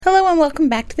and welcome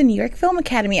back to the New York Film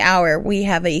Academy Hour. We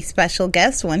have a special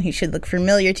guest, one who should look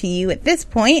familiar to you at this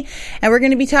point, and we're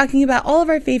going to be talking about all of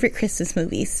our favorite Christmas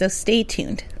movies, so stay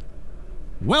tuned.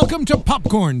 Welcome to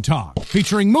Popcorn Talk,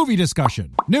 featuring movie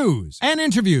discussion, news, and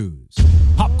interviews.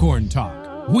 Popcorn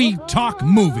Talk. We talk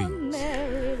movies.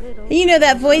 You know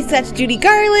that voice, that's Judy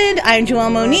Garland. I'm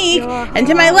Joelle Monique, and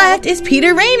to my left is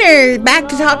Peter Rainer, back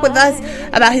to talk with us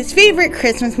about his favorite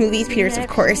Christmas movies. Peter's, of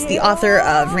course, the author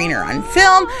of Rainer on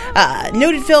Film,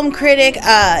 noted film critic.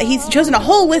 He's chosen a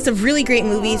whole list of really great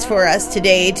movies for us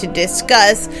today to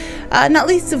discuss, not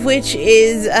least of which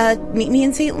is Meet Me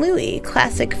in St. Louis,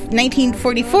 classic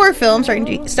 1944 film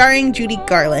starring Judy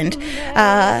Garland.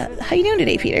 How you doing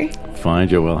today, Peter? Fine,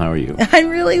 Joelle. How are you? I'm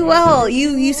really well.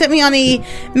 You sent me on a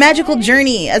magical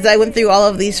journey as I went through all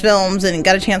of these films and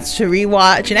got a chance to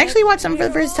rewatch and actually watch them for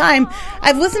the first time.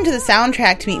 I've listened to the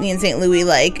soundtrack to Meet Me in St. Louis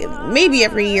like maybe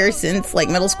every year since like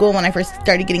middle school when I first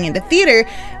started getting into theater,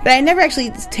 but I never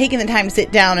actually taken the time to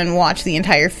sit down and watch the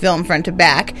entire film front to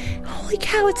back. Holy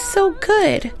cow, it's so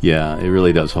good. Yeah, it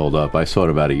really does hold up. I saw it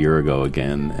about a year ago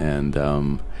again,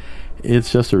 and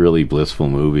it's just a really blissful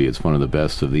movie. It's one of the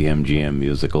best of the MGM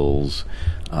musicals.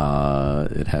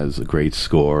 It has a great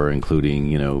score, including,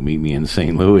 Meet Me in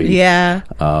St. Louis. Yeah.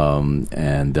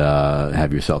 And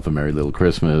Have Yourself a Merry Little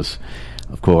Christmas,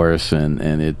 of course.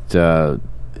 And it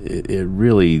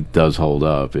really does hold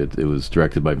up. It was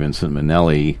directed by Vincent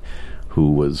Minnelli,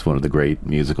 who was one of the great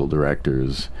musical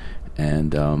directors.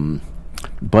 And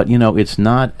but, it's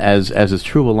not, as is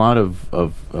true a lot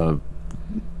of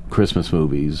Christmas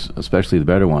movies, especially the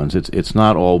better ones, it's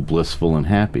not all blissful and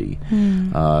happy.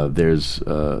 There's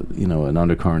an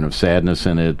undercurrent of sadness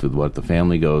in it with what the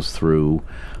family goes through.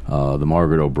 The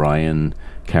Margaret O'Brien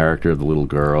character, the little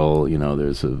girl,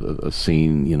 there's a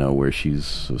scene where she's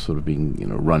sort of being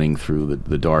running through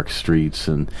the dark streets,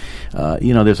 and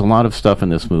there's a lot of stuff in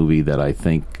this movie that I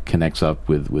think connects up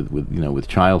with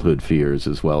childhood fears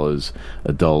as well as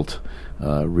adult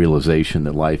realization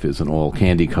that life isn't all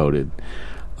candy coated.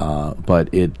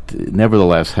 But it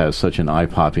nevertheless has such an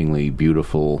eye-poppingly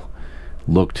beautiful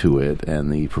look to it,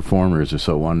 and the performers are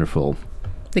so wonderful.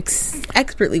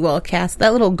 Expertly well cast.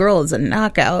 That little girl is a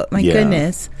knockout. My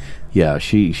goodness. Yeah,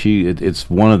 it's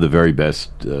one of the very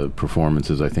best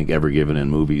performances I think ever given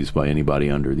in movies by anybody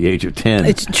under the age of 10.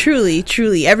 It's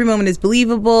truly. Every moment is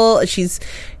believable. She's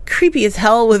creepy as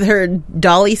hell with her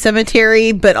dolly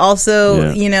cemetery, but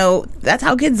also, that's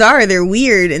how kids are. They're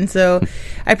weird, and so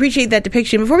I appreciate that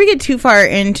depiction. Before we get too far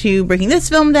into breaking this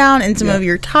film down and some of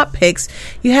your top picks,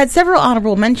 you had several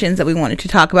honorable mentions that we wanted to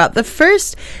talk about. The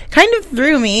first kind of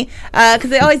threw me,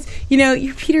 because I always,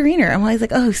 you're Peter Rainer. I'm always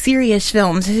like, oh, serious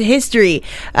films, history.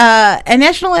 And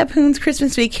National Lampoon's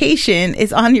Christmas Vacation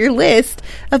is on your list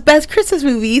of best Christmas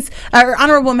movies, or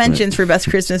honorable mentions for best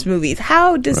Christmas movies.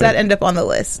 How does that end up on the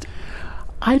list?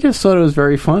 I just thought it was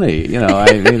very funny.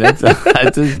 That's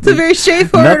it's a very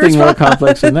straightforward nothing response. More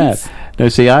complex than that. No,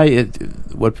 see,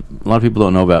 what a lot of people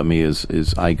don't know about me is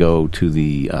I go to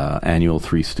the annual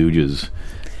Three Stooges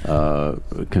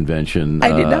convention I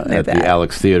did not know at that. the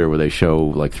Alex Theater, where they show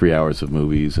like 3 hours of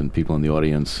movies, and people in the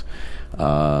audience,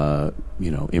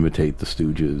 imitate the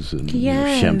Stooges, and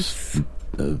Shemp's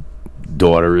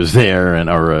daughter is there, and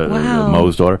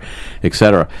Moe's daughter,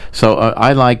 etc. So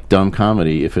I like dumb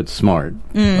comedy if it's smart.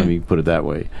 Let me put it that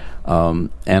way. And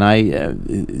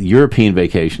European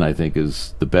Vacation, I think,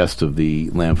 is the best of the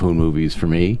Lampoon movies for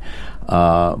me.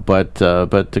 But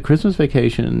the Christmas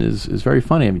Vacation is very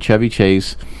funny. I mean, Chevy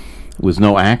Chase was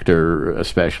no actor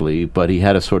especially, but he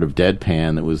had a sort of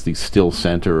deadpan that was the still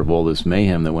center of all this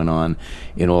mayhem that went on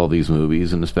in all these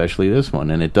movies, and especially this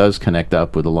one. And it does connect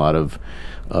up with a lot of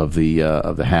the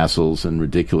hassles and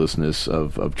ridiculousness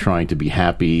of trying to be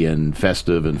happy and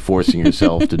festive and forcing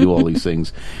yourself to do all these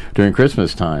things during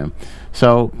Christmas time.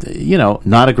 So,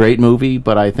 not a great movie,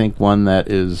 but I think one that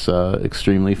is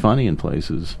extremely funny in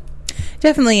places.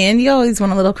 Definitely, and you always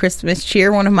want a little Christmas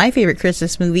cheer. One of my favorite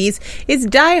Christmas movies is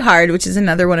Die Hard, which is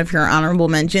another one of your honorable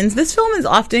mentions. This film is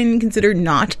often considered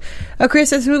not a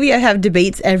Christmas movie. I have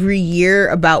debates every year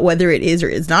about whether it is or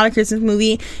is not a Christmas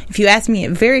movie. If you ask me,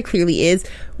 it very clearly is.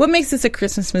 What makes this a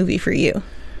Christmas movie for you?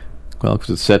 Well, because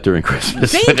it's set during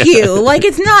Christmas. Thank you.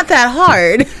 It's not that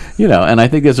hard. And I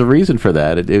think there's a reason for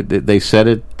that. They set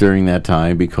it during that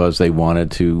time because they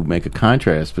wanted to make a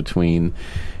contrast between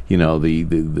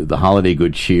the holiday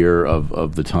good cheer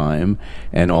of the time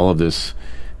and all of this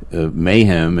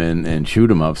mayhem and shoot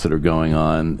 'em ups that are going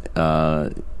on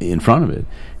in front of it.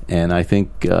 And I think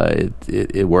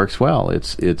it works well.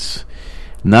 It's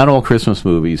not all Christmas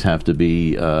movies have to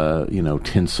be,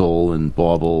 tinsel and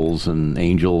baubles and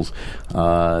angels.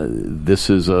 This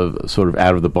is a sort of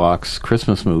out-of-the-box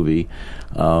Christmas movie.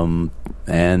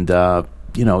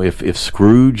 If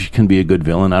Scrooge can be a good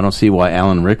villain, I don't see why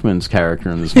Alan Rickman's character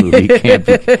in this movie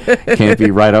can't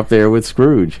be right up there with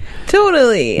Scrooge.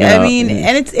 Totally.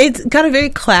 And it's got a very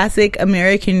classic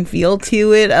American feel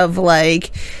to it, of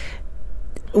like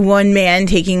one man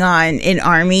taking on an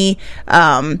army,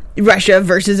 Russia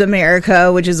versus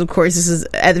America, which is, of course, this is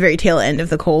at the very tail end of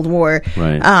the Cold War.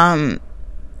 Right.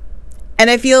 And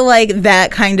I feel like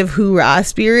that kind of hoorah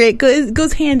spirit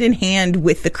goes hand in hand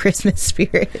with the Christmas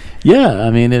spirit. Yeah,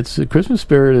 the Christmas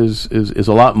spirit is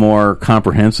a lot more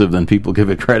comprehensive than people give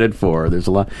it credit for. There's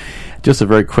a lot. Just a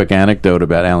very quick anecdote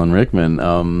about Alan Rickman.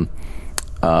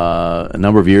 A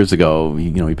number of years ago,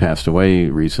 he passed away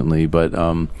recently, but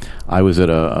I was at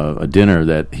a dinner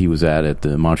that he was at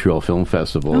the Montreal Film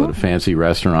Festival at a fancy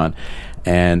restaurant,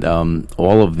 and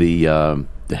all of the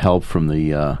help from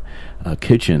the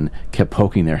kitchen kept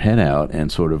poking their head out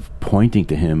and sort of pointing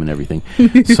to him and everything.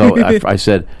 So I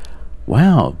said,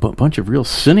 wow, a bunch of real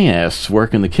cineasts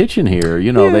work in the kitchen here.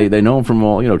 They know him from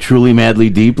all, Truly, Madly,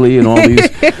 Deeply, and all these.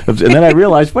 And then I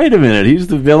realized, wait a minute, he's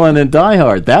the villain in Die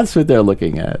Hard. That's what they're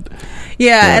looking at.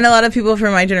 Yeah, and a lot of people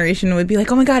from my generation would be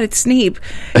like, oh my God, it's Snape.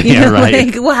 Right.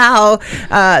 Like, wow.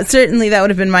 Certainly that would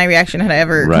have been my reaction had I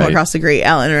ever come across the great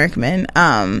Alan Rickman.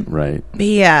 Right. But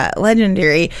yeah,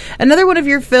 legendary. Another one of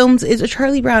your films is A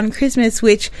Charlie Brown Christmas,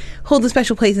 which holds a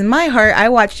special place in my heart. I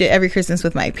watched it every Christmas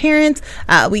with my parents.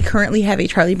 We currently have a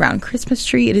Charlie Brown Christmas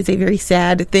tree. It is a very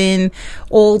sad, thin,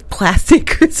 old plastic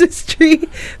Christmas tree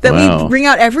that we bring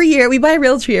out every year. We buy a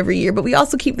real tree every year, but we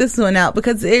also keep this one out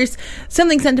because there's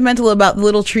something sentimental about the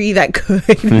little tree that could,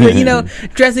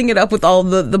 dressing it up with all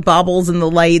the baubles and the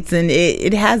lights, and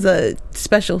it has a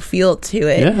special feel to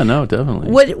it. Yeah, no,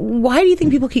 definitely. Why do you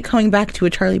think people keep coming back to A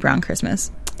Charlie Brown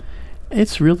Christmas?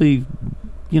 It's really,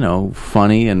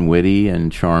 funny and witty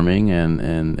and charming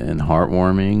and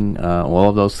heartwarming. All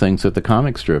of those things that the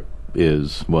comic strip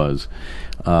was.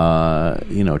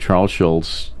 Charles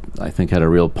Schulz, I think, had a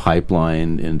real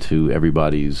pipeline into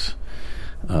everybody's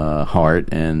heart,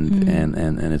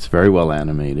 and it's very well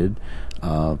animated.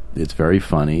 It's very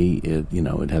funny. It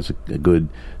has a good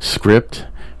script,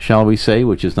 shall we say,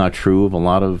 which is not true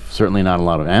of certainly not a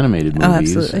lot of animated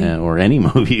movies or any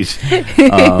movies.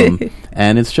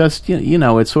 And it's just,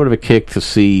 it's sort of a kick to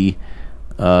see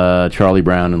Charlie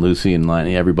Brown and Lucy and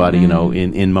everybody,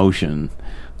 in motion.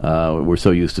 We're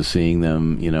so used to seeing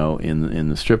them, in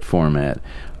the strip format.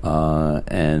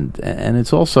 And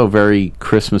it's also very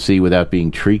Christmassy without being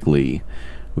treacly,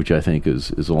 which I think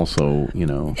is also,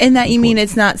 And that you mean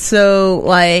it's not so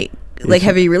like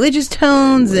heavy religious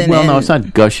tones? No, it's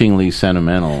not gushingly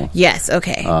sentimental. Yes,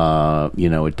 okay.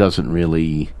 It doesn't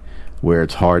really wear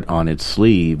its heart on its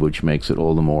sleeve, which makes it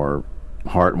all the more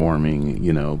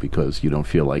heartwarming, because you don't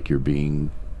feel like you're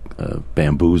being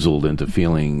bamboozled into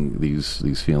feeling these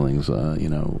feelings,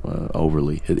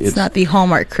 overly. It's not the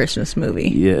Hallmark Christmas movie.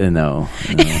 Yeah, no.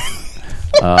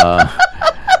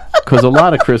 Because a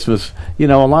lot of Christmas,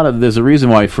 there's a reason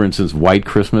why, for instance, White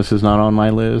Christmas is not on my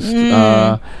list,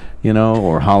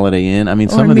 or Holiday Inn.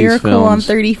 Some of these films. Miracle on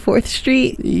 34th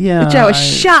Street. Yeah. Which I was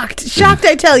shocked,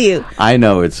 I tell you. I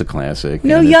know, it's a classic.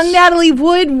 No, young Natalie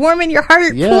Wood warming your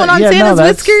heart, pulling on Santa's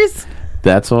whiskers.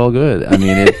 That's all good.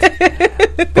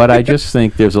 But I just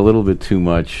think there's a little bit too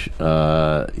much,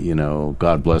 God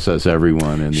bless us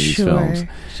everyone in these films.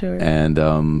 Sure.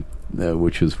 And,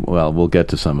 which is, we'll get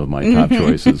to some of my top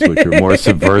choices, which are more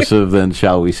subversive than,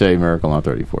 shall we say, Miracle on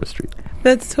 34th Street.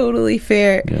 That's totally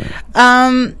fair. Yeah.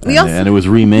 And it was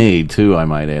remade too, I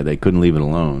might add. They couldn't leave it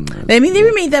alone. They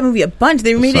remade that movie a bunch.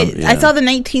 They remade it. Yeah. I saw the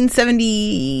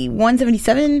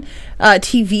 1971-77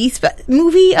 TV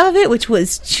movie of it, which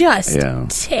was just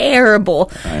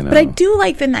terrible. I know. But I do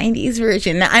like the 90s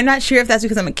version. Now, I'm not sure if that's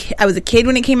because I was a kid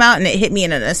when it came out, and it hit me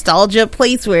in a nostalgia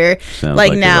place where,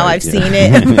 now I've seen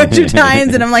it a bunch of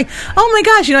times, and I'm like, oh my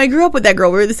gosh, I grew up with that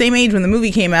girl. We were the same age when the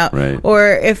movie came out. Right.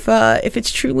 Or if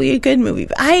it's truly a good movie.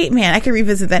 But I could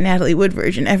revisit that Natalie Wood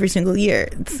version every single year.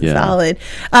 It's solid.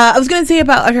 I was going to say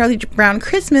about A Charlie Brown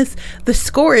Christmas, the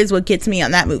score is what gets me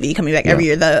on that movie, coming back every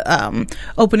year. The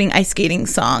opening ice skating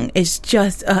song is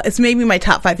just, it's maybe my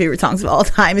top 5 favorite songs of all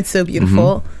time. It's so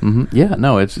beautiful. Mm-hmm. Mm-hmm. Yeah,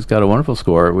 no, it's got a wonderful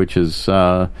score, which is,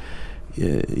 which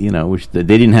they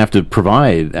didn't have to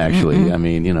provide, actually.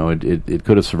 Mm-hmm. It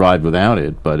could have survived without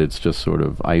it, but it's just sort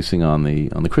of icing on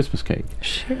the Christmas cake.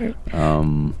 Sure.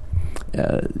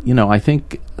 I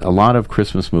think a lot of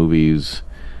Christmas movies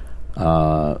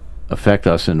affect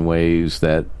us in ways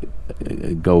that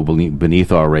go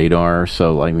beneath our radar.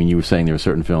 So, I mean, you were saying there are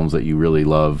certain films that you really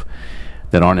love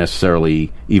that aren't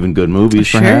necessarily even good movies,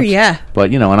 sure, perhaps. Yeah.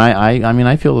 But, and I mean,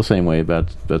 I feel the same way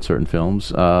about certain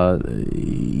films.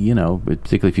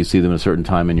 Particularly if you see them at a certain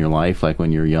time in your life, like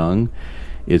when you're young,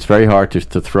 it's very hard to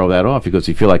throw that off, because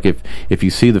you feel like if you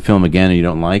see the film again and you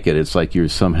don't like it, it's like you're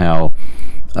somehow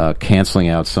canceling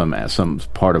out some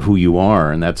part of who you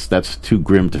are, and that's too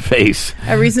grim to face.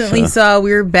 I recently saw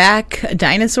We're Back, A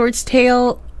Dinosaur's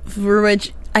Tale, for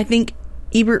which I think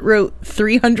Ebert wrote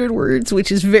 300 words,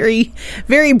 which is very,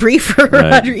 very brief for a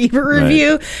Roger Ebert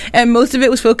review. And most of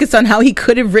it was focused on how he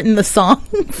could have written the song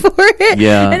for it.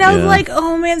 Yeah, and I was like,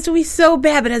 oh man, this movie's so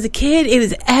bad. But as a kid, it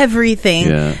was everything.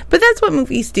 Yeah. But that's what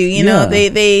movies do, you know.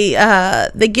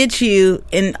 They get you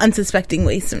in unsuspecting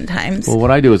ways sometimes. Well,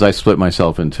 what I do is I split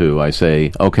myself in two. I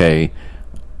say, okay,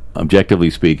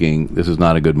 objectively speaking, this is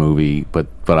not a good movie, but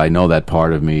I know that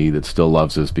part of me that still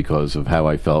loves this because of how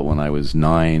I felt when I was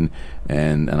 9,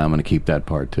 and I'm going to keep that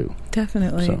part too.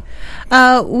 Definitely. So.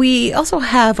 We also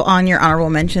have on your honorable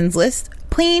mentions list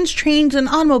Planes, Trains, and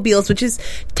Automobiles, which is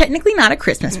technically not a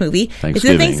Christmas movie. It's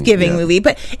a Thanksgiving movie,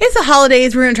 but it's the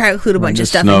holidays. We're going to try to include a bunch of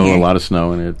stuff in here. A lot of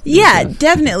snow in it. Yeah,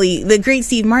 definitely. The great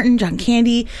Steve Martin, John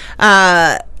Candy.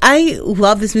 I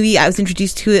love this movie. I was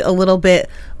introduced to it a little bit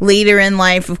later in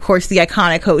life. Of course, the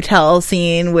iconic hotel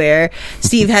scene where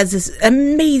Steve has this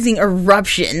amazing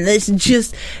eruption that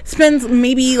just spends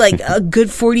maybe like a good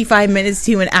 45 minutes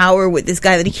to an hour with this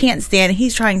guy that he can't stand.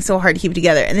 He's trying so hard to keep it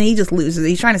together, and then he just loses it.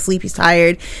 He's trying to sleep. He's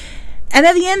tired. And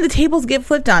at the end, the tables get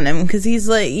flipped on him because he's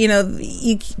like,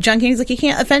 John Candy's like, you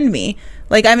can't offend me.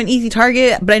 Like, I'm an easy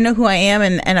target, but I know who I am,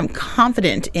 and I'm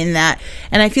confident in that.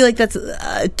 And I feel like that's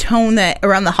a tone that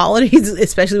around the holidays,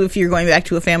 especially if you're going back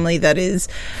to a family that is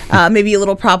maybe a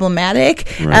little problematic,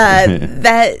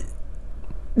 that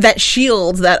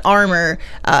shield, that armor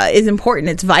is important.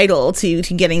 It's vital to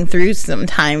getting through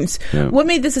sometimes. Yeah. What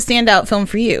made this a standout film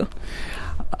for you?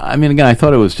 I mean, again, I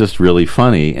thought it was just really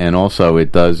funny, and also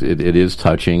it is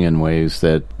touching in ways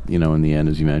that, in the end,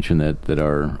 as you mentioned, that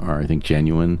are I think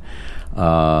genuine.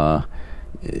 They're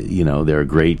a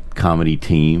great comedy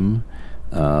team.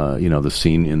 The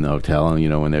scene in the hotel,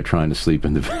 when they're trying to sleep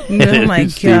in the bed. Oh my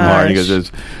Steve Martin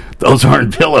goes, "Those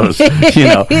aren't pillows."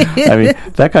 I mean,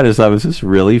 that kind of stuff is just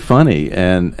really funny,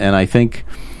 and I think,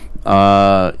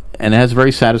 and it has a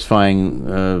very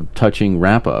satisfying, touching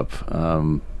wrap up.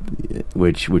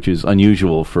 Which is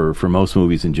unusual for most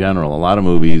movies in general. A lot of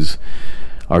movies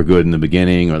are good in the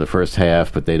beginning or the first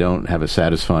half, but they don't have a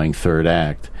satisfying third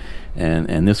act,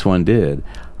 and this one did.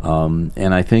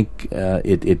 And I think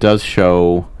it does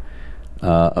show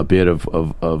a bit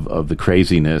of the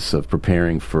craziness of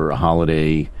preparing for a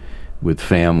holiday with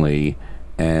family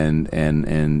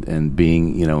and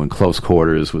being in close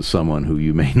quarters with someone who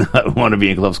you may not want to be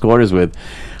in close quarters with,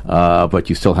 but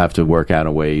you still have to work out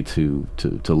a way to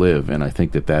live. And I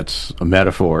think that's a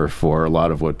metaphor for a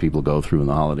lot of what people go through in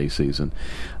the holiday season.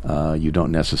 You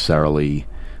don't necessarily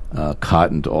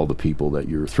cotton to all the people that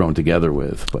you're thrown together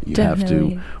with, but you have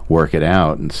to work it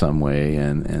out in some way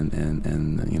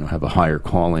and have a higher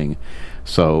calling.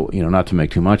 So, not to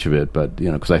make too much of it, but,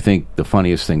 because I think the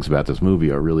funniest things about this movie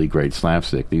are really great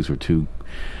slapstick. These were two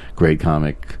great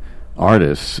comic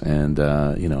artists, and,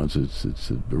 it's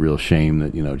a real shame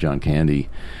that, John Candy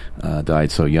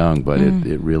died so young, but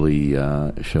it really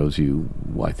shows you,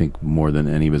 I think, more than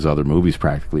any of his other movies,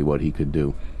 practically, what he could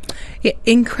do. Yeah,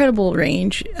 incredible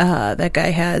range that guy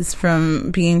has,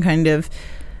 from being kind of,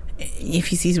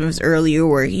 if you see some of his earlier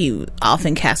where he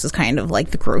often cast as kind of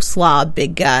like the gross slob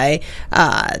big guy,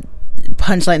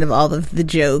 punchline of all of the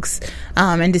jokes,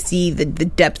 and to see the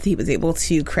depth he was able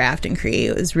to craft and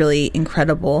create was really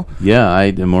incredible.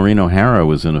 Yeah, Maureen O'Hara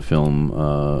was in a film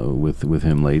with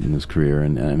him late in his career,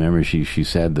 and I remember she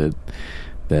said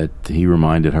that he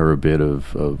reminded her a bit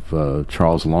of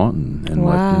Charles Laughton and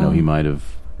what he might have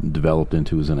developed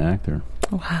into as an actor.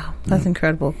 Wow, that's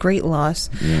incredible. Great loss.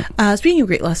 Yeah. Speaking of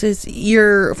great losses,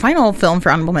 your final film for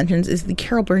honorable mentions is the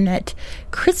Carol Burnett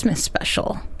Christmas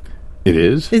special. It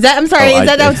is? Is that, I'm sorry, is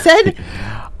that how it's said?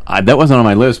 That wasn't on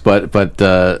my list, but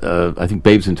I think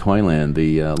Babes in Toyland,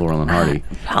 the Laurel and Hardy.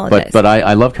 Apologize. But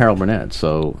I love Carol Burnett,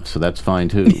 so that's fine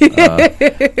too.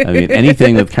 I mean,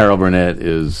 anything with Carol Burnett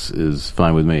is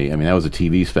fine with me. I mean, that was a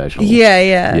TV special.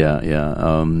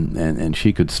 Yeah. And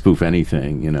she could spoof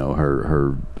anything.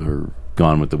 Her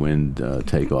Gone with the Wind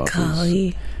takeoff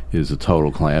is a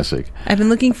total classic. I've been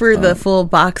looking for the full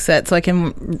box set so I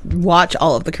can watch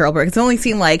all of the Carol Burnett. It's only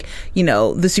seen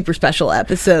the super special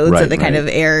episodes that they kind of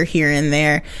air here and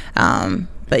there.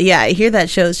 But yeah, I hear that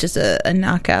show is just a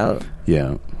knockout.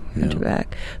 Yeah. front to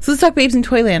back. So let's talk Babes in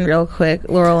Toyland real quick.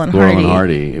 Laurel and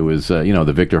Hardy. It was,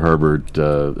 the Victor Herbert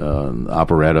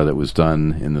operetta that was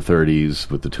done in the 30s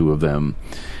with the two of them.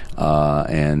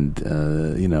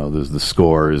 There's the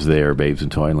score is there, Babes in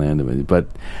Toyland. But,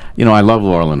 I love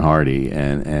Laurel and Hardy,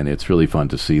 and it's really fun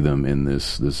to see them in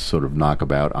this sort of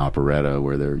knockabout operetta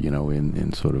where they're,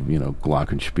 in sort of,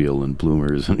 glockenspiel and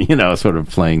bloomers and, sort of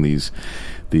playing these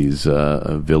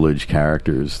village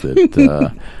characters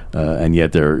that, and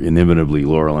yet they're inimitably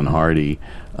Laurel and Hardy.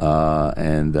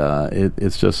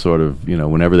 It's just sort of,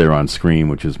 whenever they're on screen,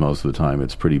 which is most of the time,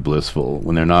 it's pretty blissful.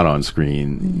 When they're not on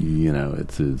screen,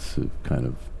 it's a kind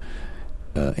of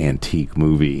antique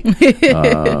movie,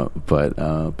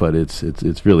 but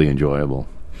it's really enjoyable.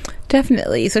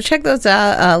 Definitely. So check those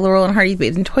out. Laurel and Hardy's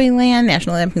Babes in Toyland,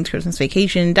 National Lampoon's Christmas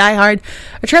Vacation, Die Hard,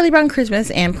 A Charlie Brown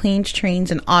Christmas, and Planes, Trains,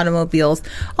 and Automobiles.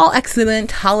 All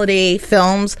excellent holiday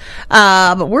films.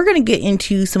 But we're going to get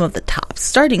into some of the tops,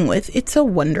 starting with It's a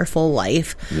Wonderful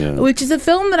Life, which is a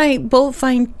film that I both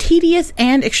find tedious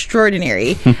and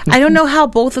extraordinary. I don't know how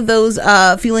both of those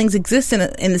feelings exist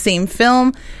in the same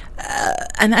film.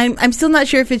 And I'm still not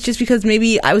sure if it's just because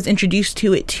maybe I was introduced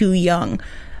to it too young.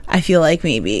 I feel like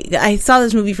maybe I saw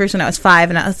this movie first when I was 5,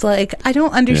 and I was like, I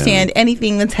don't understand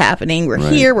anything that's happening. We're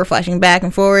here, we're flashing back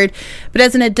and forward. But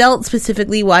as an adult,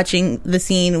 specifically watching the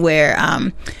scene where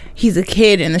he's a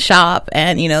kid in the shop,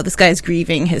 and this guy's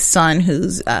grieving his son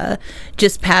who's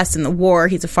just passed in the war.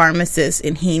 He's a pharmacist,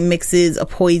 and he mixes a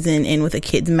poison in with a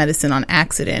kid's medicine on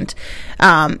accident.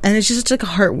 And it's just like a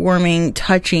heartwarming,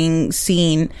 touching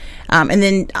scene. And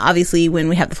then obviously when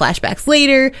we have the flashbacks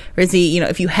later, where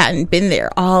if you hadn't been there,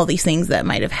 all these things that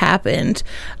might have happened.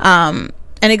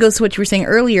 And it goes to what you were saying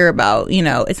earlier about,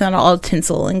 it's not all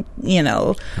tinsel and,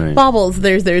 baubles.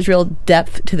 There's real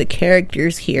depth to the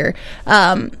characters here.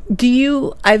 Do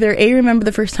you either A, remember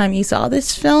the first time you saw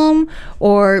this film,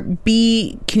 or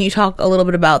B, can you talk a little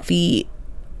bit about the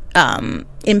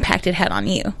impact it had on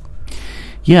you?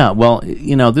 Yeah, well,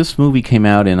 this movie came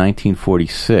out in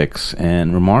 1946,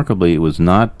 and remarkably, it was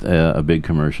not a big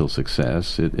commercial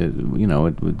success.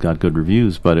 It got good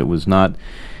reviews, but it was not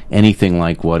anything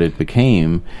like what it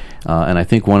became. And I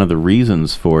think one of the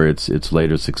reasons for its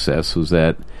later success was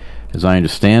that, as I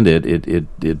understand it,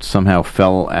 it somehow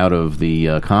fell out of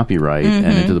the copyright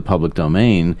and into the public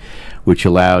domain, which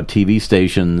allowed TV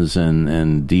stations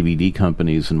and DVD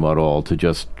companies and what all to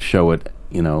just show it,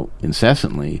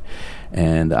 incessantly.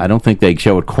 And I don't think they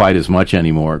show it quite as much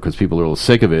anymore because people are a little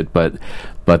sick of it. But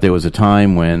there was a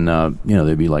time when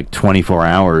there'd be like 24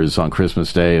 hours on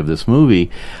Christmas Day of this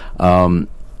movie, and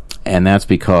that's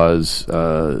because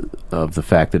of the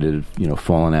fact that it had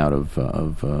fallen out of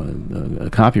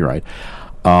copyright.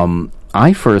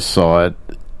 I first saw it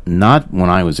not when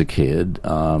I was a kid,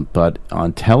 but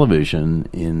on television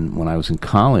when I was in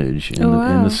college in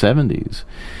the 70s.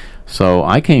 So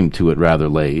I came to it rather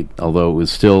late, although it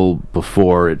was still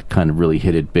before it kind of really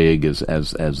hit it big as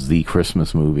the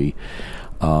Christmas movie.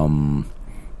 And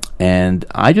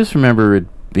I just remember it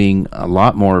being a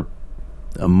lot more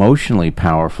emotionally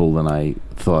powerful than I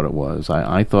thought it was.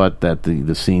 I thought that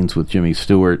the scenes with Jimmy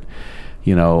Stewart,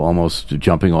 almost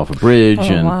jumping off a bridge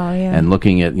and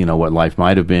looking at what life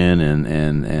might have been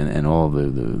and all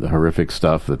the horrific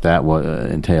stuff that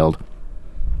entailed.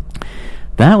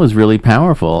 That was really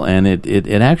powerful, and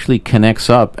it actually connects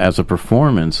up as a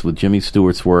performance with Jimmy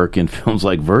Stewart's work in films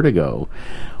like Vertigo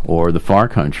or The Far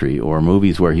Country, or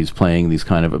movies where he's playing these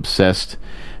kind of obsessed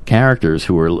characters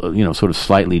who are, sort of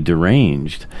slightly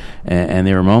deranged. And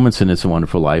there are moments in It's a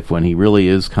Wonderful Life when he really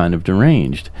is kind of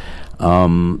deranged.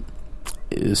 So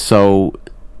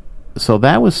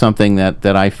that was something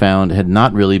that I found had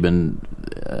not really been...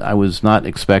 I was not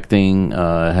expecting,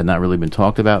 had not really been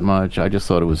talked about much. I just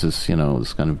thought it was this,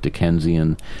 this kind of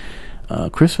Dickensian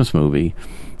Christmas movie.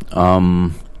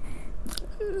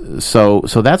 So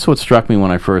that's what struck me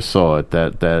when I first saw it,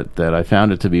 that I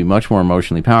found it to be much more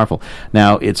emotionally powerful.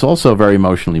 Now, it's also very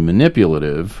emotionally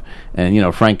manipulative,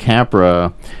 and, Frank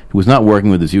Capra, who was not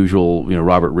working with his usual,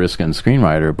 Robert Riskin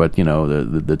screenwriter, but,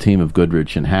 the team of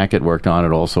Goodrich and Hackett worked on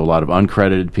it. Also, a lot of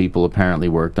uncredited people apparently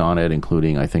worked on it,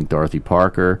 including, I think, Dorothy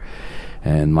Parker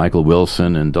and Michael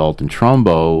Wilson and Dalton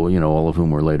Trumbo, all of whom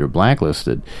were later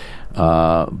blacklisted.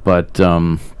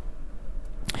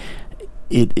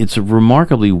 It's a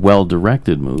remarkably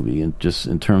well-directed movie, and just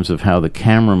in terms of how the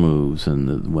camera moves,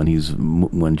 and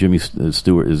when Jimmy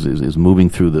Stewart is moving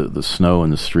through the snow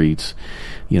in the streets,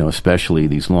 especially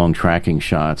these long tracking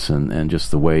shots, and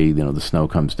just the way the snow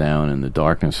comes down and the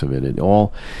darkness of it.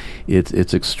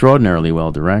 It's extraordinarily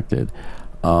well-directed.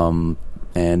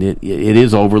 it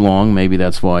is overlong. Maybe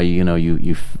that's why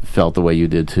you felt the way you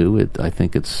did too. I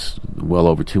think it's well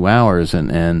over 2 hours,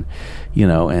 and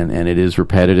it is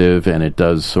repetitive, and it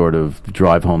does sort of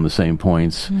drive home the same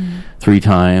points 3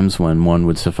 times when one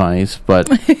would suffice. But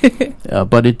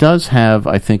but it does have,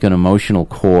 I think, an emotional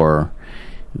core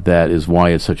that is why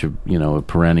it's such a a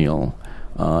perennial.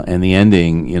 And the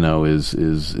ending,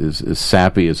 is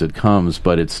sappy as it comes,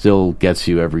 but it still gets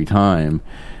you every time.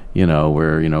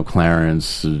 Where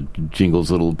Clarence jingles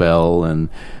little bell, and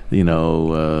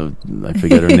I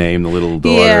forget her name, the little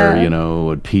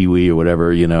daughter, Pee-wee or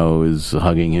whatever, is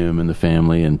hugging him and the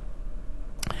family, and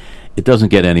it doesn't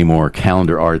get any more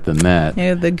calendar art than that.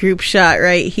 The group shot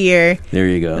right here. There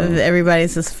you go.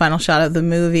 Everybody's this final shot of the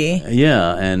movie.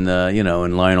 Yeah, and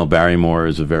and Lionel Barrymore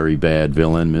is a very bad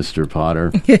villain, Mr.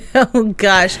 Potter. Oh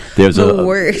gosh,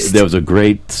 worst. There was a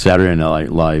great Saturday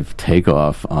Night Live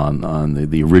takeoff on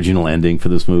the original ending for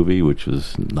this movie, which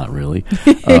was not really,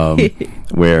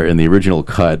 where in the original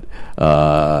cut,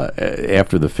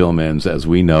 after the film ends, as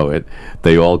we know it,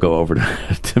 they all go over to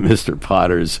Mr.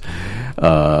 Potter's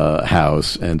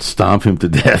house and stomp him to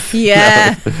death.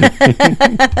 Yeah.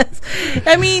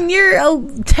 I mean, you're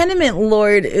a tenement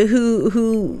lord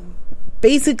who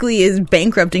basically is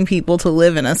bankrupting people to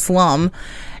live in a slum.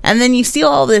 And then you steal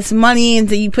all this money, and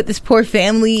so you put this poor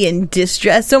family in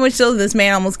distress. So much so that this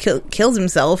man almost kills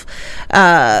himself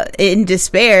in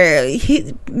despair.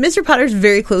 Mr. Potter's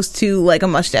very close to like a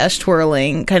mustache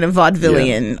twirling kind of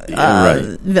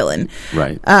vaudevillian villain.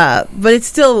 Right. But it's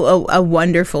still a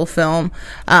wonderful film.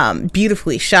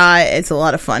 Beautifully shot. It's a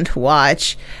lot of fun to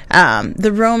watch.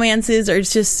 The romances are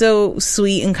just so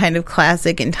sweet and kind of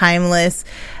classic and timeless.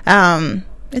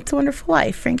 It's a Wonderful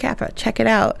Life, Frank Capra. Check it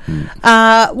out.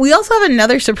 We also have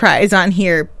another surprise on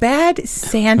here, Bad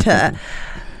Santa.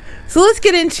 So let's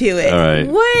get into it. All right.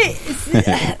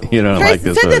 What? You don't like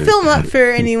this? Set the film up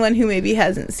for anyone who maybe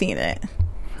hasn't seen it.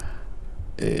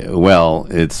 Well,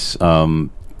 it's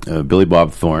Billy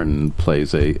Bob Thornton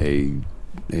plays a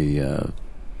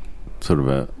sort of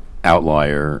a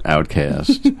outlier,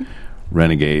 outcast,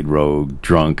 renegade, rogue,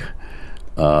 drunk,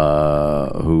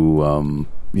 who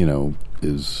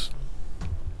is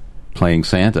playing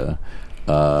Santa,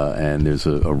 and there's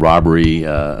a robbery,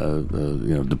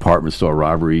 department store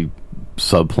robbery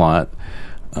subplot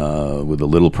with a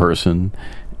little person,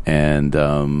 and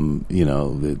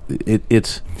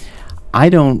it's I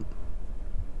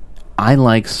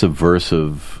like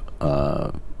subversive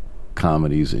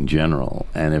comedies in general,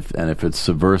 and if it's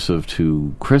subversive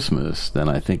to Christmas, then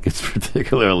I think it's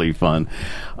particularly fun.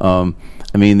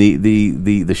 I mean,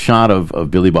 the shot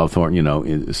of Billy Bob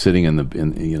Thornton, sitting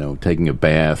in taking a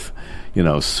bath,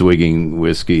 swigging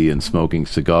whiskey and smoking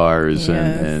cigars,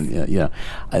 yes.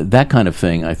 and that kind of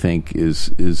thing, I think is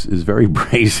very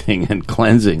bracing and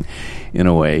cleansing, in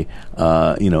a way,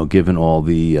 given all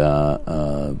the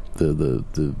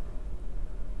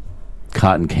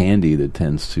cotton candy that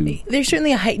tends to... There's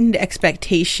certainly a heightened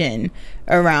expectation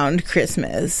around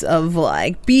Christmas of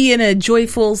like be in a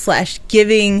joyful /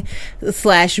 giving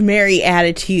 / merry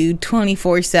attitude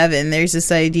 24/7. There's this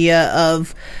idea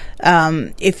of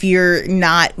if you're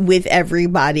not with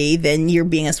everybody, then you're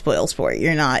being a spoilsport.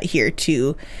 You're not here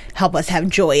to help us have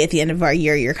joy at the end of our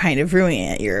year. You're kind of ruining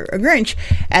it. You're a Grinch,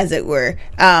 as it were.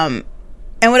 And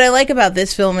what I like about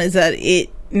this film is that it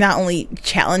not only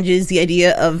challenges the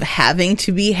idea of having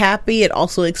to be happy, it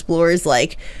also explores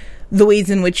like the ways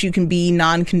in which you can be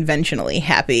non-conventionally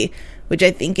happy, which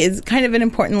I think is kind of an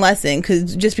important lesson,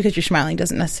 because just because you're smiling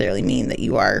doesn't necessarily mean that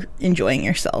you are enjoying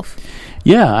yourself.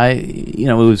 Yeah,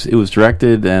 it was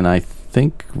directed and I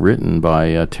think written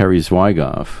by Terry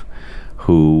Zwigoff,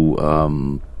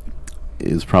 who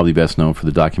is probably best known for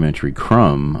the documentary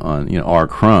Crumb on R.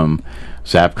 Crumb,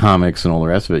 Zap Comics, and all the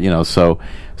rest of it.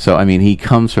 So I mean, he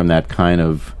comes from that kind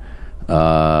of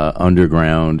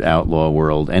underground outlaw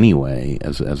world anyway,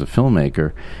 as a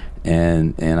filmmaker,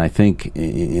 and I think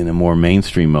in a more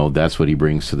mainstream mode, that's what he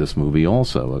brings to this movie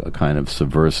also, a kind of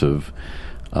subversive,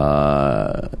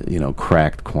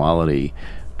 cracked quality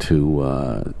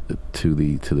to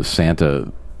the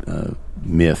Santa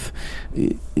myth.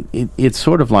 It's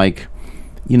sort of like,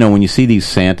 when you see these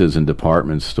Santas in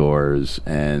department stores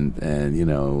and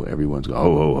everyone's go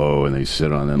ho ho ho, and they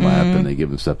sit on their lap and they give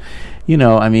them stuff.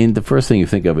 I mean, the first thing you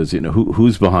think of is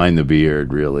who's behind the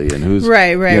beard really, and who's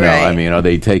right. I mean, are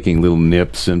they taking little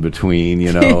nips in between?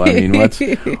 I mean,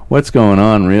 what's going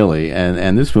on really?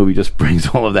 And this movie just brings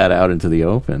all of that out into the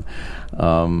open.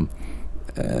 Not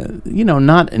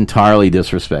entirely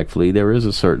disrespectfully. There is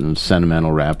a certain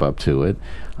sentimental wrap up to it.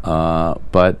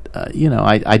 But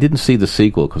I didn't see the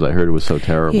sequel because I heard it was so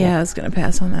terrible. Yeah, I was going to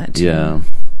pass on that too. Yeah,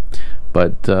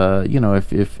 but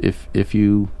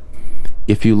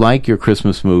if you like your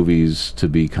Christmas movies to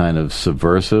be kind of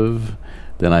subversive,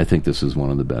 then I think this is one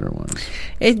of the better ones.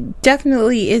 It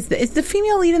definitely is. Is the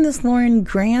female lead in this Lauren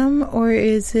Graham, or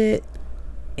is it?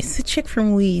 It's the chick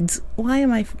from Weeds. Why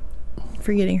am I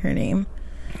forgetting her name?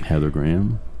 Heather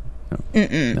Graham.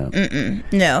 No,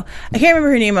 I can't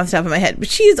remember her name off the top of my head, but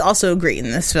she's also great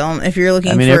in this film. If you're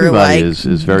looking for everybody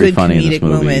is very good funny in this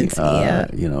movie. Moments, yeah.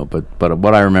 But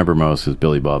what I remember most is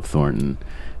Billy Bob Thornton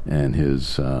and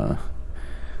his,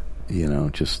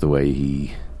 just the way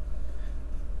he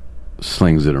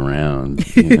slings it around.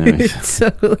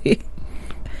 Totally.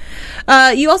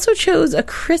 You also chose A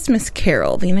Christmas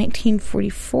Carol, the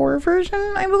 1944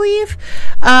 version, I believe.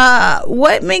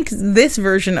 What makes this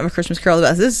version of A Christmas Carol the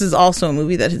best? This is also a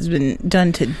movie that has been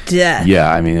done to death.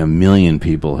 Yeah, I mean, a million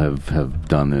people have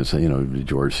done this.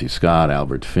 George C. Scott,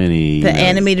 Albert Finney. The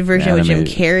animated version with Jim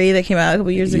Carrey that came out a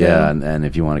couple years ago. Yeah, and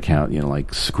if you want to count,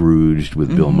 like Scrooged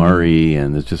with Bill Murray,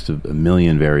 and there's just a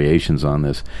million variations on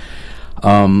this.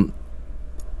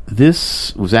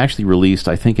 This was actually released,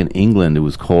 I think, in England. It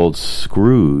was called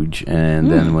Scrooge, and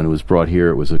then when it was brought here,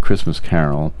 it was A Christmas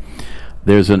Carol.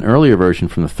 There's an earlier version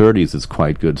from the 30s that's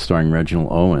quite good, starring Reginald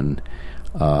Owen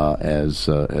as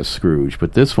Scrooge.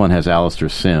 But this one has Alastair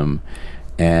Sim,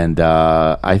 and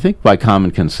I think by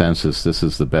common consensus, this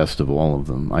is the best of all of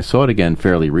them. I saw it again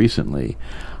fairly recently,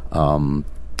 and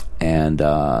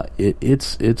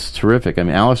it's terrific. I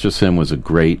mean, Alastair Sim was a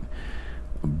great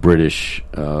British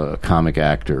comic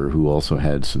actor who also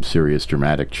had some serious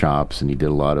dramatic chops, and he did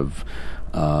a lot of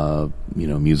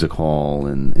music hall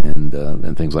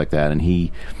and things like that. And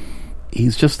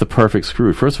he's just the perfect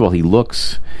Scrooge. First of all, he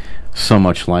looks so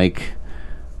much like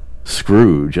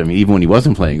Scrooge. I mean, even when he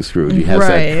wasn't playing Scrooge, he has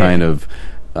that kind of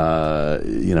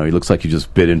he looks like you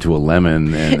just bit into a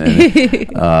lemon, and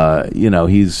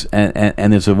he's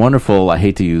and there's a wonderful, I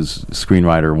hate to use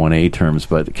screenwriter 1A terms,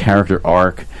 but character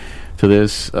arc to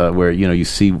this, where you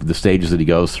see the stages that he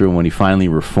goes through, and when he finally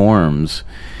reforms,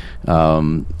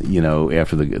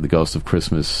 after the Ghost of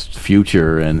Christmas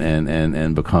Future,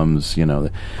 and becomes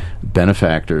the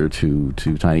benefactor to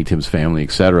Tiny Tim's family,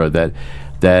 etc. That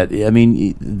I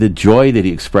mean, the joy that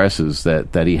he expresses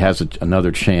that he has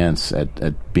another chance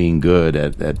at being good,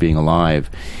 at being alive,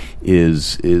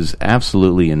 is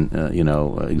absolutely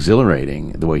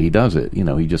exhilarating the way he does it.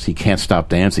 He can't stop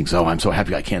dancing. So I'm so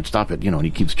happy I can't stop it. And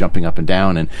he keeps jumping up and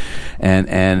down, and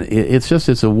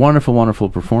it's a wonderful, wonderful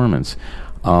performance.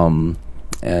 The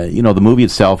movie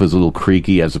itself is a little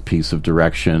creaky as a piece of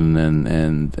direction,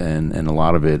 and a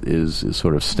lot of it is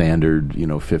sort of standard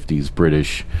 50s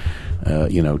British,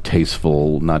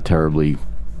 tasteful, not terribly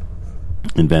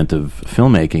inventive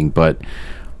filmmaking, but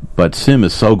Sim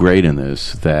is so great in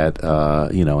this that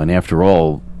and after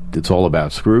all, it's all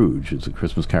about Scrooge. It's A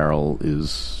Christmas Carol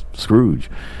is Scrooge,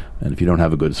 and if you don't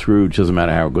have a good Scrooge, it doesn't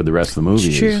matter how good the rest of the movie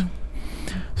is.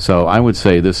 So I would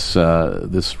say this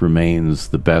remains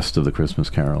the best of the Christmas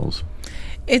carols.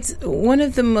 It's one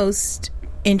of the most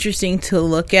interesting to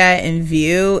look at and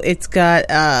view. It's got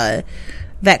that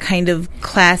kind of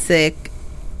classic,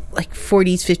 like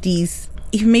 40s, 50s,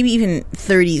 maybe even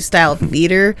 30s style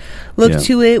theater look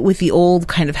to it, with the old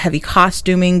kind of heavy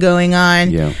costuming going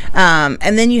on.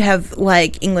 And then you have,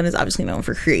 like, England is obviously known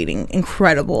for creating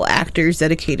incredible actors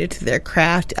dedicated to their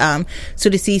craft. So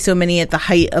to see so many at the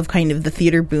height of kind of the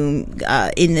theater boom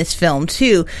in this film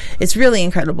too, it's really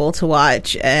incredible to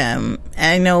watch. And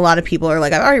I know a lot of people are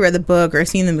like, I've already read the book or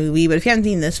seen the movie, but if you haven't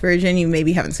seen this version, you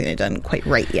maybe haven't seen it done quite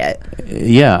right yet.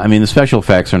 Yeah, I mean, the special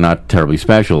effects are not terribly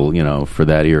special, for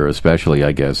that era especially,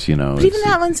 I guess, But even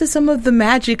that lends to some of the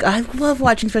magic. I love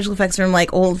watching special effects from,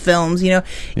 like, old films, Even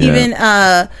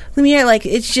Lumiere, like,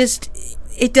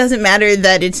 it doesn't matter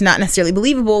that it's not necessarily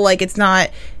believable. Like, it's not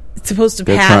supposed to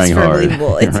pass for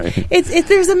believable. It's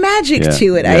there's a magic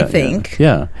to it, I think.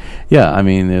 Yeah. I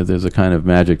mean, there's a kind of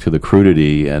magic to the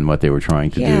crudity and what they were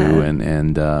trying to do, I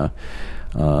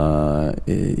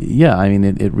mean,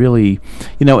 it really,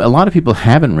 a lot of people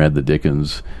haven't read the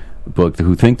Dickens book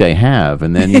who think they have,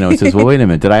 and then it says, well, wait a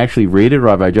minute, did I actually read it, or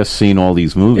have I just seen all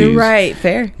these movies? Right,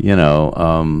 fair.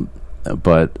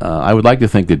 But I would like to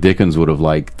think that Dickens would have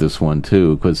liked this one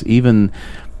too, because even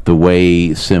the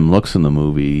way Sim looks in the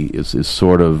movie is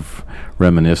sort of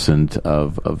reminiscent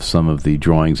of some of the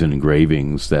drawings and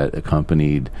engravings that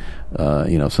accompanied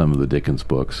some of the Dickens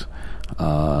books,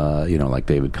 like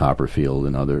David Copperfield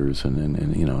and others,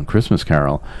 and Christmas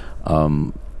Carol.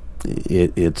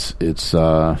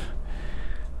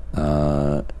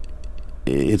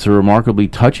 it's a remarkably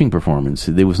touching performance.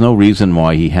 There was no reason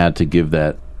why he had to give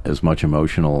that as much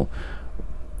emotional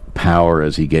power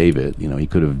as he gave it. He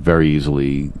could have very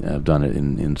easily done it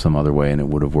in some other way, and it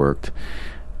would have worked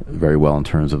very well in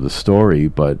terms of the story.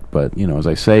 But as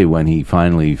I say, when he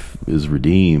finally is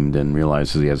redeemed and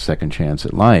realizes he has a second chance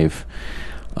at life,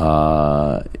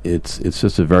 it's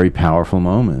just a very powerful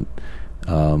moment.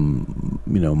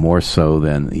 More so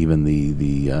than even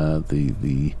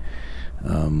the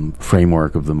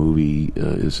framework of the movie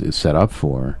is set up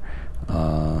for.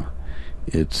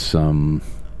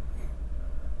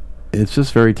 It's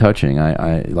just very touching.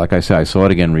 I like I said, I saw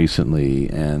it again recently,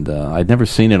 and I'd never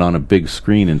seen it on a big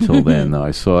screen until then. Though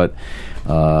I saw it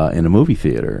in a movie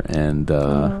theater, and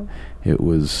it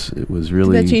was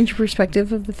really. Did that change your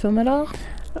perspective of the film at all?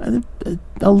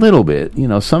 A little bit.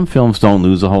 Some films don't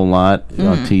lose a whole lot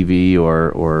on TV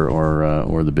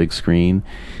or the big screen.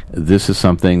 This is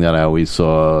something that I always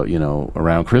saw,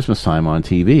 around Christmas time on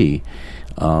TV.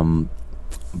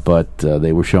 But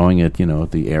they were showing it,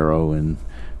 at the Arrow in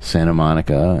Santa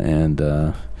Monica, and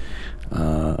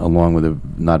along with a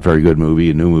not very good movie,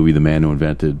 a new movie, The Man Who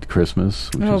Invented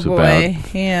Christmas, which is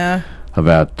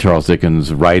about Charles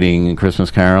Dickens writing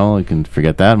Christmas Carol. You can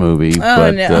forget that movie.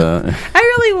 No. I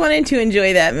really wanted to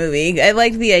enjoy that movie. I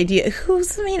liked the idea.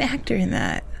 Who's the main actor in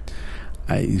that?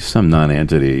 Some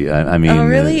non-entity. I mean... Oh,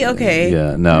 really? Okay.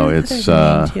 Yeah, no, it's...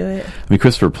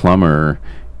 Christopher Plummer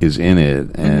is in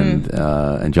it,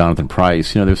 and Jonathan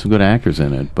Pryce. There's some good actors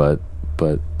in it, but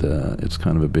it's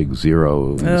kind of a big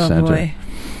zero in the center. Boy.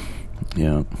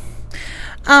 Yeah.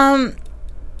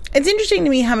 It's interesting to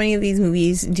me how many of these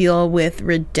movies deal with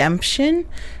redemption,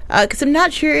 because I'm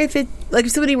not sure if if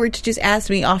somebody were to just ask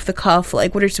me off the cuff,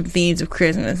 like, what are some themes of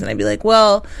Christmas, and I'd be like,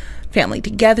 well, family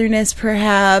togetherness,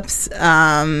 perhaps,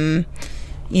 birth,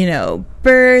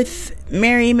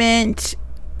 merriment,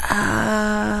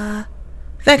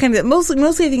 that kind of,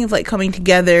 mostly I think of like coming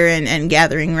together and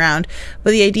gathering around,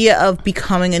 but the idea of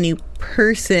becoming a new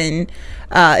person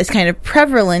is kind of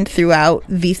prevalent throughout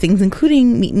these things,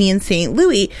 including Meet Me in St.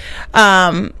 Louis,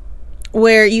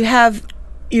 where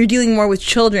you're dealing more with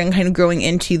children kind of growing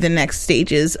into the next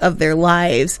stages of their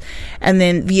lives, and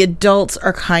then the adults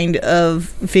are kind of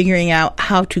figuring out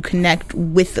how to connect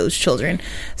with those children.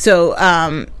 So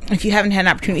if you haven't had an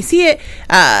opportunity to see it,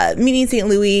 Meet Me in St.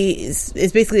 Louis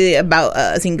is basically about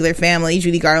a singular family.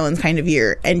 Judy Garland's kind of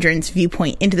your entrance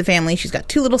viewpoint into the family. She's got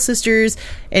 2 little sisters,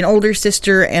 an older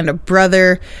sister, and a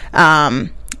brother.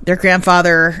 Their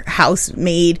grandfather,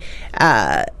 housemaid,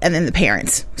 and then the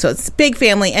parents. So it's a big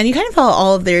family, and you kind of follow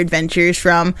all of their adventures.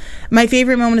 From my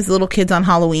favorite moment is the little kids on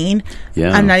Halloween.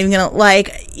 Yeah, I'm not even gonna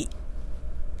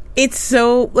it's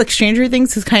so Stranger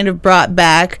Things has kind of brought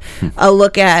back a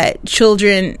look at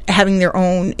children having their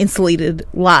own insulated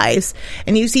lives,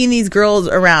 and you've seen these girls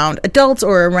around adults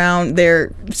or around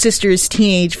their sisters'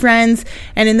 teenage friends,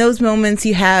 and in those moments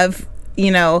you have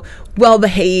well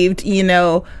behaved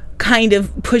kind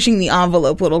of pushing the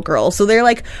envelope little girls. So they're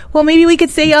like, well, maybe we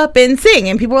could stay up and sing.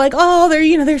 And people are like, oh,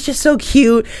 they're just so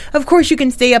cute. Of course you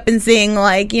can stay up and sing.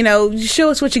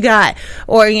 Show us what you got.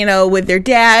 Or, with their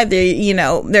dad,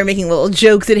 they're making little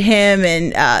jokes at him,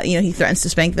 and, he threatens to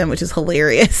spank them, which is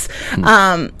hilarious.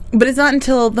 But it's not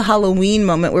until the Halloween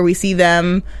moment where we see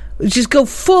them just go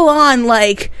full on,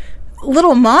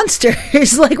 little monsters.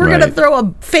 We're going to throw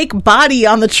a fake body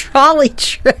on the trolley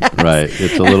tracks. Right.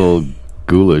 It's a little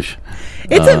ghoulish.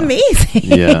 It's amazing.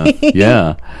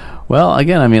 Yeah. Well,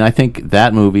 again, I think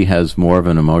that movie has more of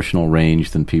an emotional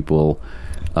range than people,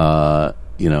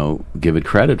 give it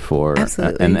credit for.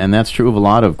 Absolutely. And that's true of a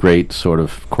lot of great sort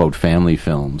of, quote, family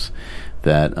films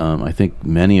that I think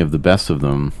many of the best of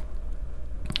them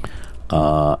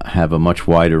have a much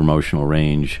wider emotional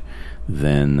range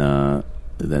than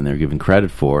they're given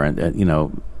credit for.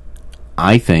 And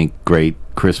I think great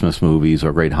Christmas movies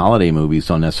or great holiday movies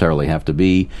don't necessarily have to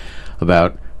be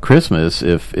about Christmas.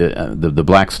 If the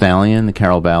Black Stallion, the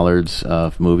Carol Ballard's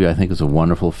movie, I think is a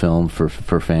wonderful film for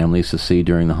families to see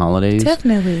during the holidays.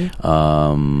 Definitely.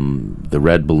 The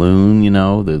Red Balloon,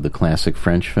 the classic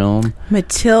French film.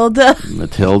 Matilda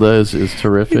is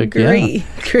terrific. Great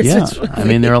Christmas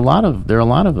movie. There are a lot of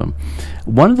them.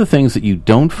 One of the things that you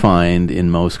don't find in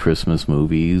most Christmas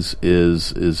movies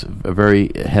is a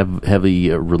very heavy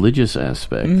religious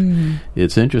aspect.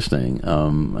 It's interesting.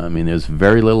 There's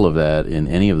very little of that in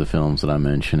any of the films that I'm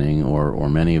mentioning, or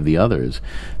many of the others.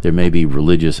 There may be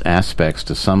religious aspects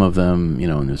to some of them,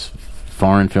 and there's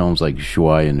foreign films like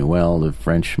Joyeux et Noël, the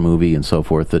French movie, and so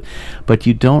forth. But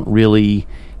you don't really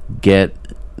get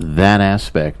that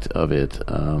aspect of it,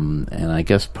 and I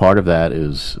guess part of that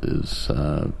is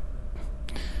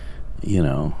I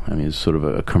mean, it's sort of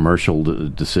a commercial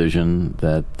decision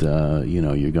that you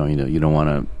don't want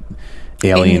to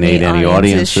alienate any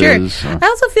audiences. Sure. I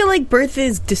also feel like birth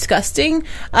is disgusting.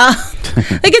 Like,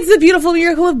 it's the beautiful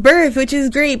miracle of birth, which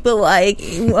is great, but like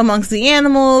amongst the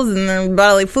animals and the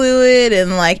bodily fluid,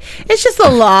 and like it's just a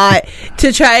lot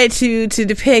to try to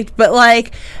depict. But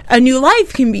like a new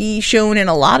life can be shown in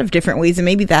a lot of different ways, and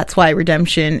maybe that's why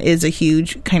redemption is a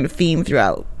huge kind of theme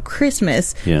throughout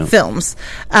Christmas films.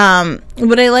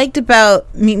 What I liked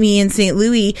about Meet Me in St.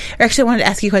 Louis, or actually I wanted to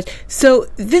ask you a question. So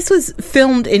this was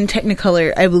filmed in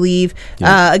Technicolor, I believe.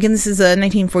 Again, this is a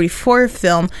 1944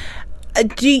 film.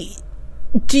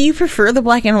 Do you prefer the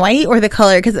black and white or the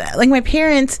color? Because like my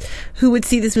parents, who would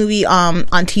see this movie on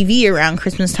TV around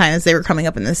Christmas time as they were coming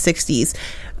up in the 60s,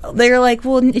 they were like,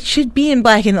 well, it should be in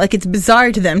black and like it's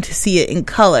bizarre to them to see it in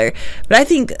color. But I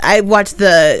think I watched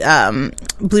the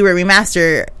Blu-ray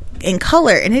remaster in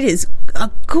color, and it is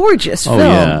a gorgeous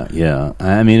film. Yeah.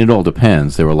 I mean, it all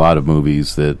depends. There were a lot of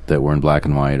movies that were in black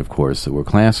and white, of course, that were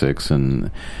classics, and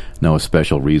no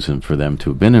special reason for them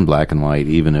to have been in black and white,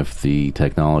 even if the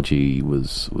technology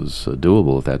was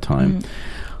doable at that time.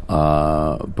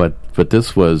 But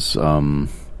this was.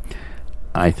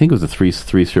 I think it was a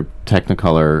three-strip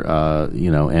Technicolor,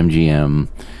 MGM,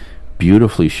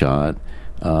 beautifully shot.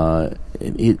 I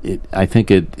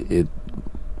think it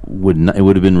would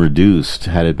have been reduced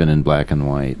had it been in black and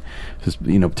white. Just,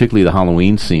 particularly the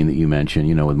Halloween scene that you mentioned,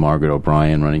 with Margaret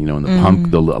O'Brien running, in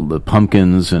the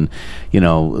pumpkins and,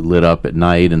 lit up at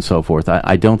night and so forth.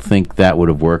 I don't think that would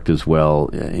have worked as well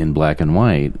in black and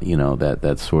white.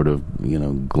 That sort of,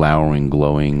 glowering,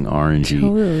 glowing,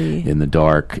 orangey in the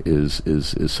dark is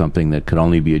something that could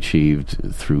only be achieved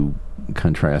through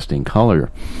contrasting color.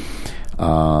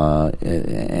 And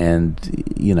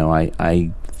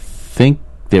I think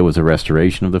there was a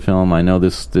restoration of the film. I know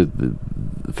the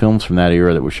films from that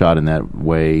era that were shot in that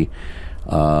way,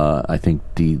 I think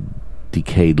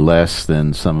decayed less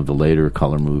than some of the later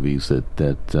color movies that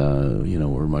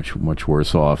were much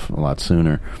worse off a lot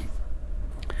sooner.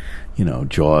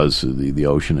 Jaws, the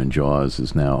ocean in Jaws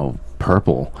is now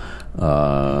purple,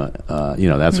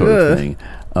 that sort of thing.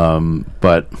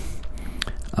 But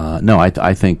no,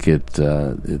 I think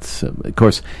it's of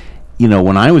course.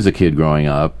 When I was a kid growing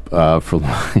up, for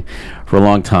a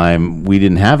long time, we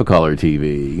didn't have a color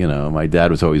TV. My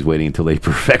dad was always waiting until they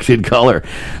perfected color.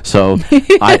 So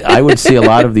I would see a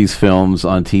lot of these films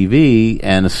on TV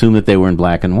and assume that they were in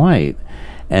black and white.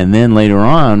 And then later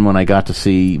on, when I got to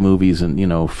see movies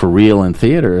for real in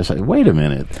theater, I said, wait a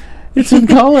minute. It's in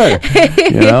color,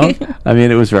 I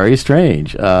mean, it was very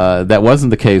strange. That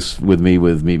wasn't the case with me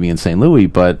with Meet Me in St. Louis,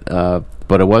 but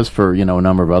it was for a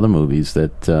number of other movies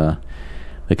that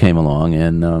came along,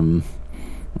 and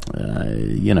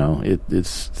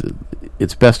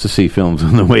it's best to see films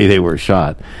in the way they were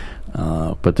shot.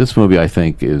 But this movie, I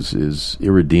think, is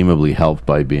irredeemably helped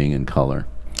by being in color.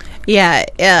 Yeah.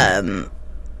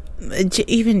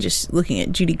 Even just looking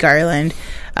at Judy Garland,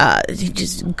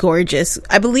 just gorgeous.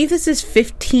 I believe this is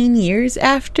 15 years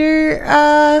after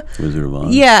Wizard of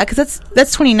Oz. Yeah, because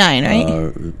that's 29,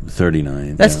 right?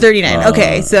 39. That's 39.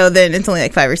 Okay, so then it's only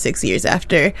like 5 or 6 years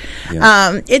after.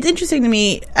 Yeah. It's interesting to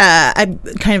me. I'm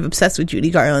kind of obsessed with Judy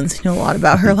Garland. So I know a lot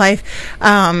about her life,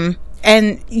 and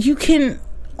you can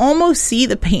almost see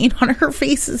the pain on her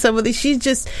face in some of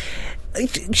these.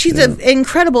 She's an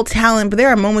incredible talent, but there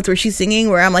are moments where she's singing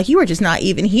where I'm like, you are just not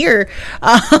even here.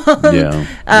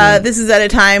 This is at a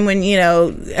time when,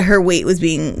 her weight was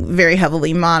being very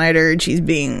heavily monitored. She's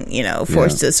being,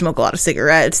 forced to smoke a lot of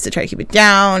cigarettes to try to keep it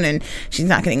down, and she's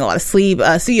not getting a lot of sleep.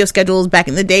 Studio schedules back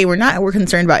in the day were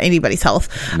concerned about anybody's health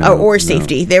or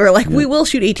safety. They were like, we will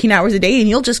shoot 18 hours a day and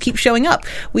you'll just keep showing up.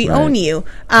 We own you.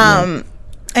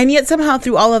 And yet somehow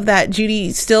through all of that,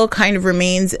 Judy still kind of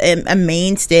remains a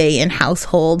mainstay in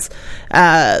households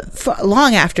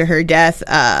long after her death.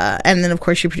 And then, of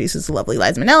course, she produces the lovely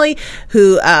Liza Minnelli,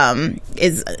 who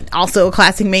is also a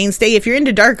classic mainstay. If you're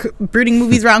into dark, brooding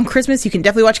movies around Christmas, you can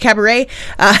definitely watch Cabaret.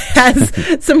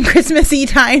 Has some Christmassy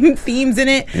time themes in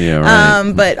it. Yeah,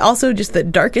 right. But also just the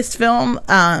darkest film.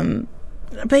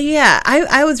 But yeah,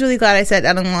 I was really glad I sat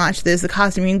down and watched this. The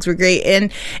costumings were great,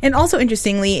 and also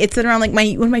interestingly, it's around like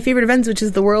one of my favorite events, which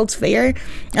is the World's Fair.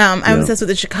 I'm obsessed with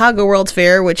the Chicago World's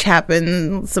Fair, which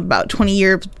happens about 20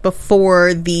 years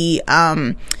before the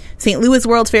St. Louis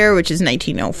World's Fair, which is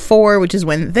 1904, which is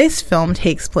when this film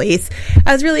takes place.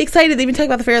 I was really excited. They've been talking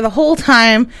about the fair the whole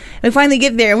time. We finally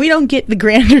get there, and we don't get the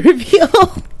grand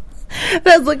reveal. that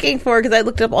I was looking for, because I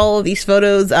looked up all of these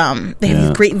photos. They have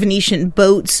these great Venetian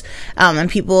boats, and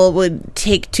people would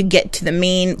take to get to the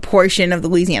main portion of the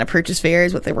Louisiana Purchase Fair,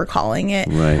 is what they were calling it.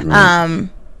 Right.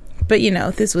 But,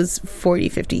 this was 40,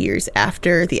 50 years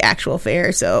after the actual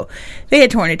fair, so they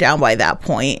had torn it down by that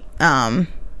point.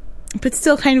 But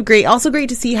still kind of great. Also great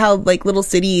to see how, little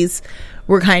cities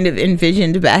were kind of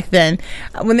envisioned back then.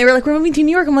 When they were like, we're moving to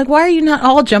New York, I'm like, why are you not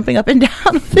all jumping up and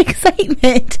down with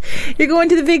excitement? You're going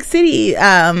to the big city.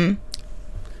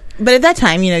 But at that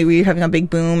time, we were having a big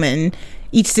boom, and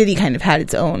each city kind of had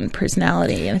its own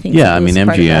personality. And I think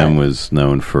MGM was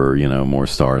known for, more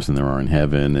stars than there are in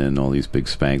heaven, and all these big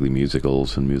spangly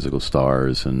musicals and musical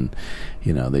stars, and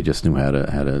they just knew how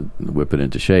to whip it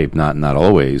into shape. Not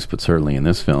always, but certainly in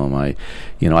this film, I'd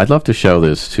love to show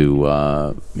this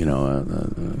to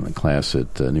my class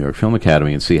at New York Film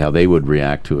Academy and see how they would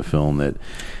react to a film that.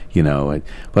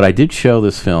 But I did show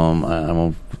this film. I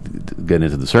won't get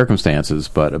into the circumstances,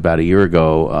 but about a year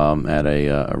ago at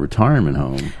a retirement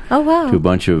home. Oh wow! To a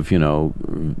bunch of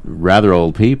rather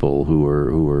old people who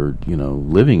were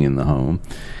living in the home,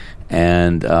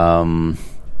 and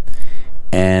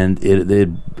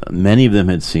many of them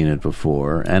had seen it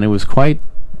before, and it was quite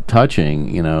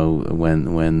touching.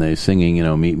 When they're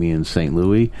singing, "Meet Me in St.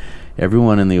 Louis."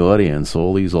 Everyone in the audience,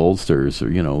 all these oldsters,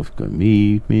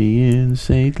 meet me in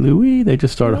St. Louis. They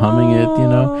just start humming it,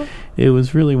 It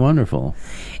was really wonderful.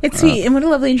 It's sweet. And what a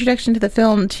lovely introduction to the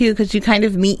film, too, because you kind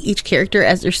of meet each character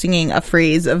as they're singing a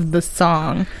phrase of the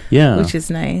song. Yeah. Which is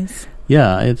nice.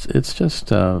 Yeah, it's just,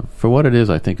 for what it is,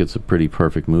 I think it's a pretty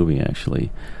perfect movie,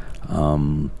 actually.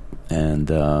 Judy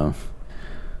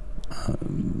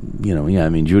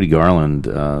Garland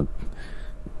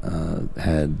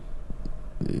had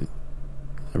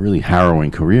a really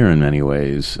harrowing career in many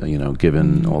ways,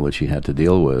 given all that she had to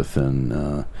deal with,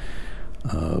 and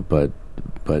but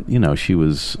she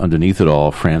was underneath it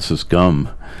all Frances Gumm,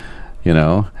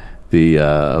 the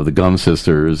of the Gumm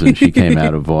sisters, and she came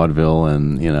out of vaudeville,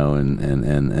 and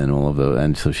and all of the,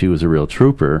 and so she was a real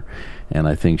trooper, and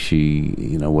I think she,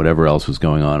 whatever else was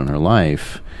going on in her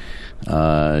life,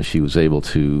 she was able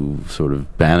to sort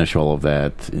of banish all of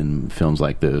that in films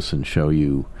like this and show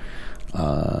you.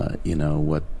 What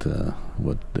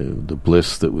the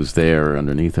bliss that was there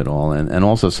underneath it all, and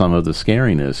also some of the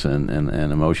scariness and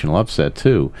emotional upset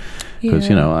too,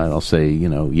 because I'll say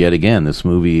yet again, this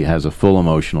movie has a full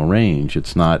emotional range.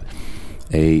 It's not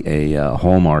a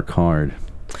Hallmark card.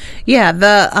 Yeah,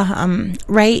 the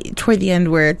right toward the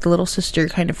end where the little sister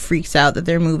kind of freaks out that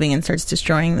they're moving and starts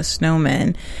destroying the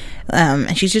snowman,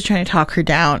 and she's just trying to talk her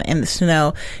down in the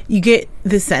snow. You get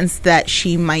the sense that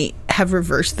she might have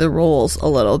reversed the roles a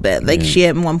little bit. Like she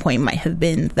at one point might have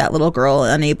been that little girl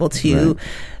unable to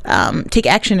take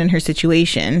action in her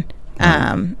situation.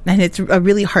 And it's a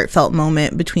really heartfelt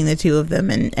moment between the two of them,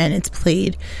 and it's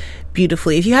played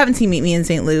beautifully. If you haven't seen Meet Me in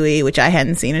St. Louis, which I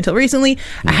hadn't seen until recently,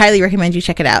 I highly recommend you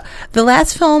check it out. The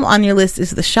last film on your list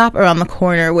is The Shop Around the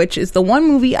Corner, which is the one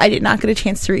movie I did not get a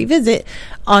chance to revisit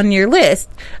on your list.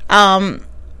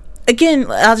 Again,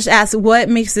 I'll just ask, what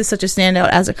makes this such a standout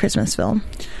as a Christmas film?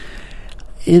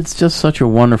 It's just such a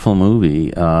wonderful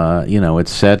movie.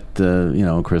 It's set,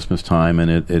 Christmas time,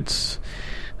 and it's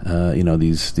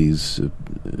these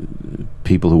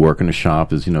people who work in a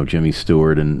shop is, Jimmy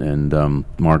Stewart and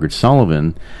Margaret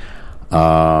Sullivan,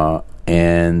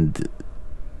 and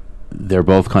they're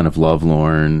both kind of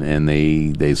lovelorn, and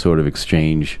they sort of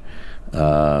exchange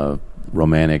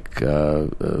romantic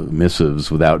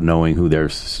missives without knowing who they're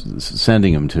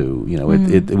sending them to.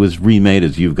 It was remade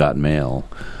as You've Got Mail,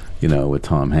 with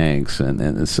Tom Hanks,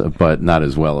 but not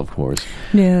as well, of course.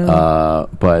 No.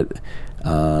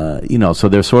 So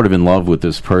they're sort of in love with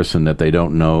this person that they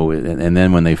don't know, and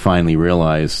then when they finally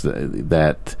realize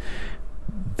that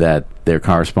they're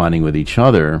corresponding with each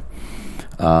other,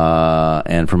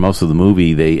 and for most of the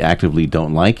movie they actively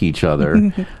don't like each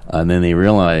other, and then they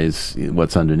realize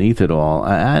what's underneath it all.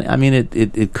 I mean,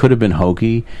 it could have been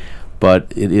hokey,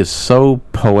 but it is so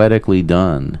poetically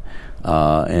done.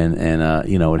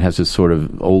 It has this sort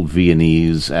of old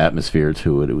Viennese atmosphere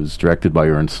to it. It was directed by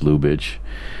Ernst Lubitsch,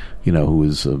 who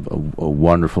was a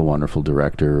wonderful, wonderful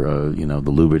director.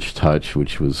 The Lubitsch touch,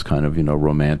 which was kind of,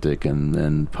 romantic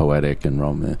and poetic and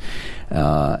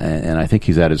and I think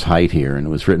he's at his height here. And it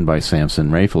was written by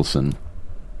Samson Rafelson,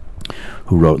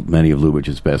 who wrote many of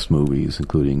Lubitsch's best movies,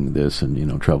 including this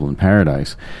and, Trouble in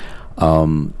Paradise.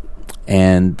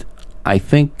 And I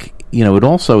think, it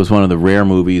also is one of the rare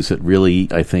movies that really,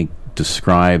 I think,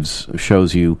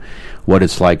 shows you what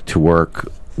it's like to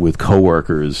work with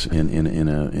coworkers in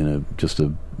a just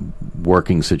a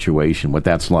working situation, what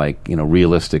that's like,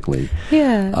 realistically.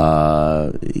 Yeah.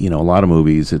 A lot of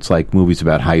movies, it's like movies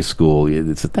about high school.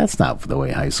 That's not the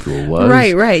way high school was.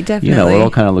 Right, definitely. It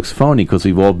all kind of looks phony because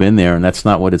we've all been there, and that's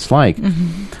not what it's like.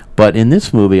 Mm-hmm. But in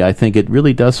this movie, I think it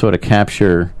really does sort of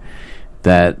capture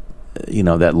that,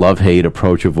 that love-hate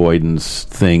approach avoidance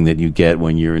thing that you get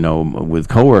when you're, with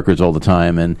coworkers all the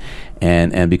time,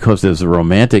 and because there's a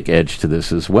romantic edge to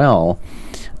this as well.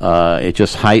 It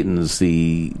just heightens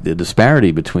the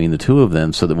disparity between the two of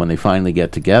them, so that when they finally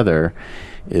get together,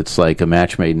 it's like a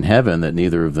match made in heaven that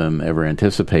neither of them ever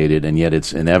anticipated, and yet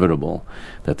it's inevitable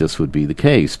that this would be the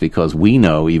case, because we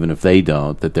know, even if they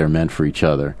don't, that they're meant for each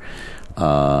other.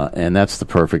 And that's the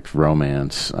perfect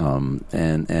romance.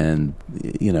 And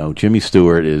Jimmy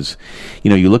Stewart is,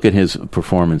 you look at his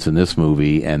performance in this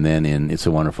movie and then in It's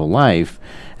a Wonderful Life,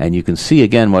 and you can see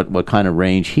again what kind of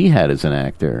range he had as an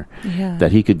actor. Yeah.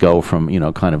 That he could go from,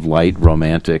 kind of light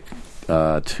romantic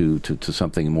to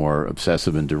something more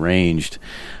obsessive and deranged,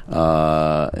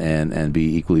 and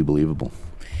be equally believable.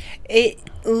 It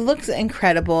looks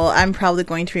incredible. I'm probably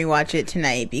going to rewatch it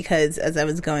tonight, because as I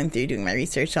was going through doing my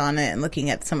research on it and looking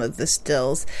at some of the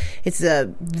stills, it's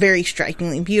a very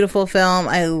strikingly beautiful film.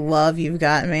 I love You've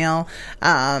Got Mail.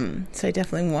 So I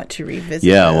definitely want to revisit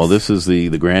Yeah, this. well, this is the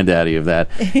granddaddy of that.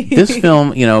 This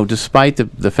film, despite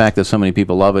the fact that so many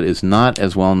people love it, is not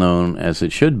as well known as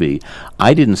it should be.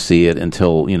 I didn't see it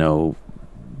until,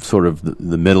 sort of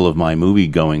the middle of my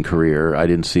movie-going career. I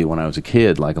didn't see it when I was a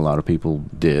kid, like a lot of people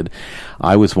did.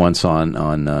 I was once on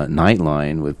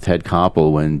Nightline with Ted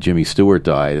Koppel when Jimmy Stewart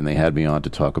died, and they had me on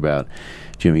to talk about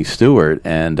Jimmy Stewart.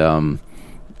 And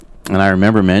I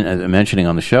remember mentioning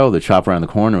on the show that Shop Around the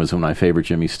Corner was one of my favorite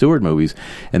Jimmy Stewart movies.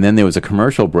 And then there was a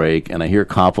commercial break, and I hear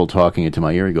Koppel talking into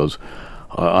my ear. He goes,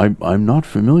 I'm not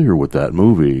familiar with that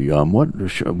movie. What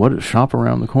is Shop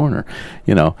Around the Corner?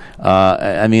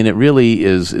 I mean, it really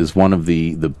is one of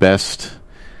the best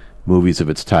movies of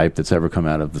its type that's ever come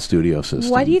out of the studio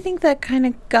system. Why do you think that kind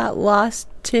of got lost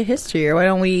to history, or why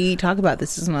don't we talk about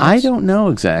this as much? I don't know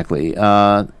exactly.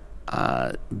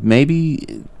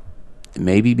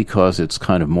 Maybe because it's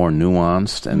kind of more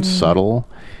nuanced and subtle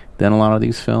than a lot of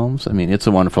these films. I mean, It's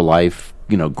a Wonderful Life,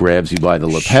 grabs you by the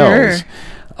lapels. Sure.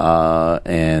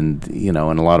 And in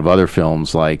a lot of other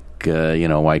films like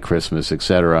White Christmas,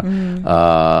 etc.,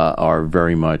 are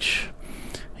very much,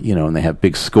 and they have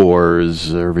big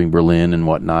scores, Irving Berlin and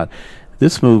whatnot.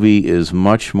 This movie is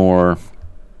much more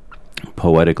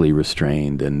poetically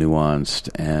restrained and nuanced,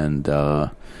 and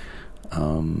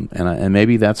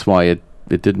maybe that's why it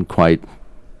didn't quite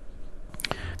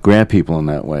grab people in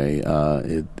that way.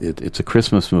 It's a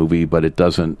Christmas movie, but it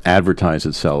doesn't advertise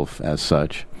itself as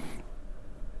such.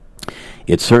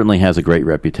 It certainly has a great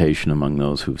reputation among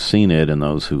those who've seen it and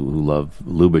those who love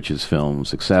Lubitsch's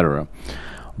films, etc.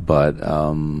 But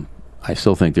I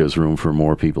still think there's room for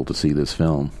more people to see this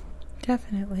film.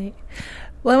 Definitely.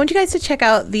 Well, I want you guys to check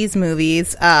out these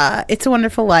movies. It's a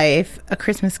Wonderful Life, A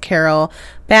Christmas Carol,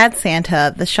 Bad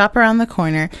Santa, The Shop Around the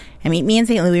Corner, and Meet Me in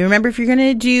St. Louis. Remember, if you're going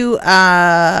to do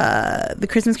The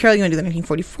Christmas Carol, you want to do the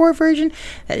 1944 version.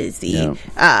 That is the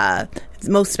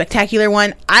most spectacular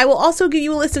one. I will also give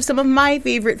you a list of some of my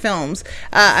favorite films.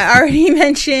 I already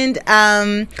mentioned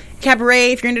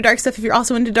Cabaret, if you're into dark stuff. If you're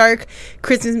also into dark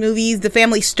Christmas movies, The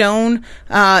Family Stone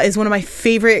is one of my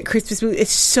favorite Christmas movies.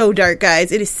 It's so dark,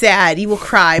 guys. It is sad. You will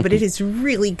cry, but it is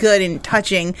really good and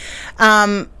touching.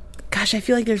 Gosh, I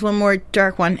feel like there's one more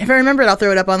dark one. If I remember it, I'll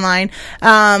throw it up online.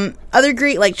 Other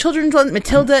great, like children's ones,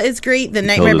 Matilda is great. The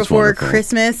Nightmare Before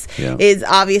Christmas is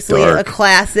obviously dark. a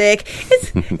classic.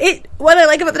 What I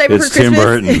like about The Night Before Christmas, Tim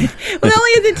Burton. well, not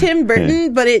only is it Tim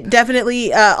Burton, but it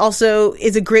definitely also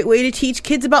is a great way to teach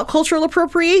kids about cultural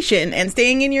appropriation and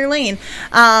staying in your lane.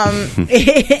 And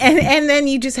then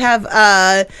you just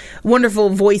have wonderful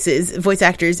voice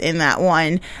actors in that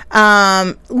one.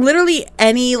 Literally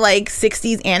any like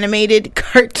 60s animated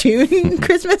cartoon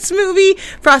Christmas movie,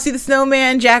 Frosty the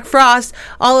Snowman, Jack Frost,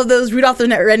 all of those, Rudolph the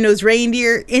Red-Nosed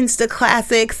Reindeer, insta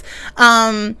classics.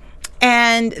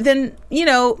 And then,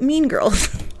 Mean Girls.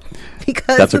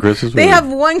 Because that's a Christmas movie. They have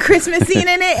one Christmas scene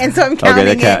in it, and so I'm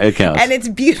counting it counts. And it's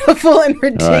beautiful and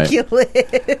ridiculous.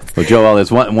 Right. Well, Joel,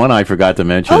 there's one I forgot to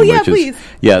mention. Oh, yeah, which please.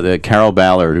 The Carol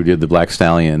Ballard, who did The Black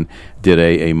Stallion, did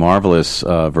a marvelous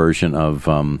version of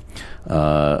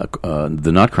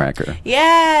The Nutcracker.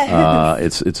 Yeah.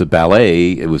 It's a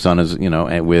ballet. It was done as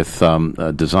with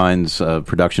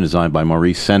production designed by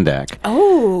Maurice Sendak.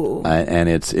 Oh. And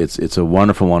it's a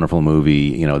wonderful, wonderful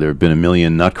movie. There have been a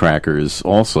million Nutcrackers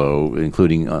also,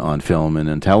 including on film and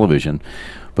on television.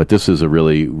 But this is a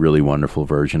really, really wonderful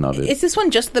version of it. Is this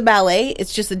one just the ballet?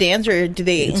 It's just the dance, or do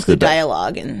they include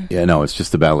dialogue? Yeah, no, it's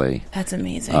just the ballet. That's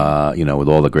amazing. With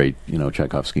all the great,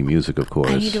 Tchaikovsky music, of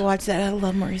course. I need to watch that. I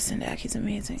love Maurice Sendak. He's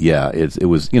amazing. Yeah, it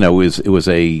was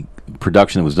a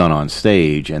production that was done on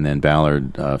stage, and then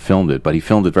Ballard filmed it. But he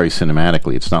filmed it very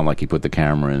cinematically. It's not like he put the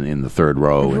camera in the third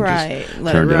row and just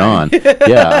turned it on.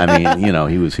 Yeah, I mean,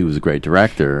 he was a great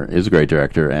director. Is a great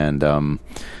director, and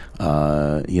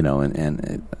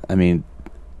I mean,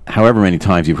 however many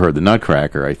times you've heard the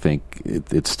Nutcracker, I think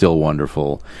it's still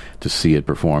wonderful to see it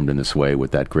performed in this way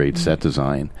with that great set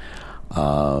design.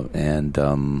 I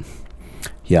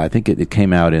think it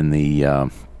came out in the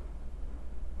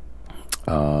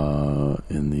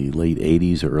late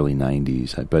 80s or early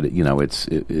 90s. But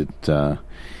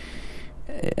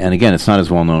and again, it's not as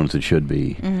well known as it should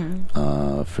be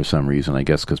for some reason. I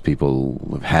guess because people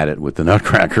have had it with the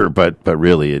Nutcracker, but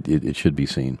really, it should be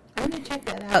seen. I'm gonna check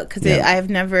that out because I've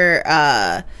never.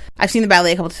 I've seen the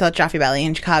ballet a couple times, Joffrey Ballet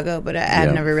in Chicago, but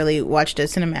I've never really watched a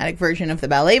cinematic version of the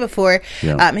ballet before.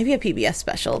 Yeah. Maybe a PBS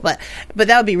special, but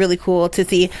that would be really cool to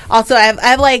see. Also, I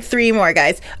have like 3 more,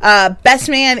 guys. Best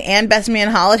Man and Best Man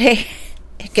Holiday.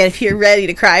 Again, if you're ready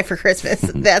to cry for Christmas,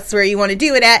 that's where you want to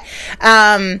do it at.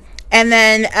 And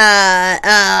then,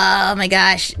 oh my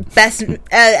gosh,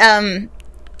 oh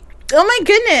my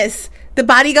goodness, The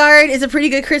Bodyguard is a pretty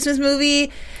good Christmas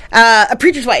movie. A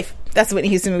Preacher's Wife. That's the Whitney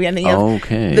Houston movie I'm thinking of.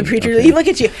 Okay. The Preacher. Okay. Look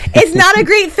at you. It's not a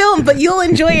great film, but you'll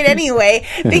enjoy it anyway.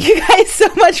 Thank you guys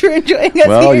so much for enjoying us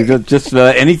well, here. You just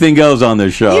anything goes on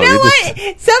this show. You know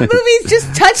what? Some movies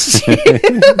just touched you,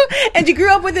 and you grew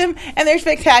up with them, and they're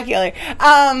spectacular.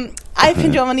 I've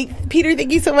been Joel Monique. Peter,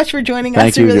 thank you so much for joining us.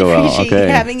 Thank you, really Joel. appreciate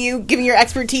having you, giving your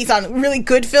expertise on really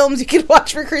good films you can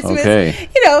watch for Christmas. Okay.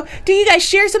 Do you guys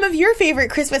share some of your favorite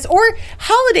Christmas or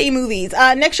holiday movies?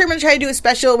 Next year, I'm going to try to do a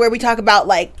special where we talk about,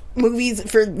 like, movies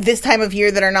for this time of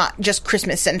year that are not just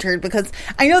Christmas centered, because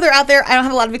I know they're out there. I don't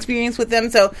have a lot of experience with them,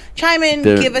 so chime in,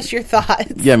 give us your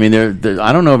thoughts. Yeah, I mean,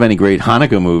 I don't know of any great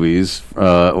Hanukkah movies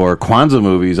or Kwanzaa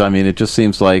movies. I mean, it just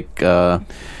seems like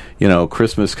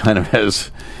Christmas kind of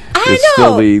has. It's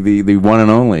still the one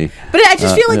and only. But I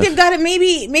just feel like they've got it.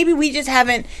 Maybe we just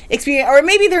haven't experienced, or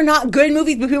maybe they're not good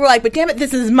movies, but people are like, but damn it,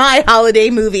 this is my holiday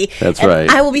movie. That's right.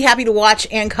 I will be happy to watch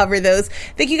and cover those.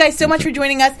 Thank you guys so much for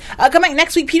joining us. Come back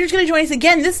next week. Peter's going to join us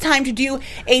again, this time to do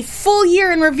a full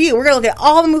year in review. We're going to look at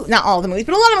all the movies, not all the movies,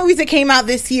 but a lot of movies that came out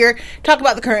this year, talk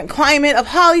about the current climate of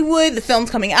Hollywood, the films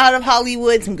coming out of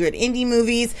Hollywood, some good indie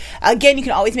movies. Again, you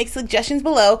can always make suggestions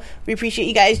below. We appreciate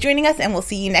you guys joining us, and we'll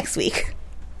see you next week.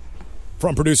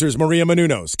 From producers Maria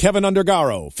Menounos, Kevin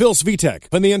Undergaro, Phil Svitek,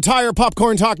 and the entire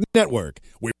Popcorn Talk Network,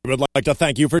 we would like to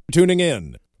thank you for tuning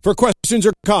in. For questions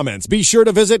or comments, be sure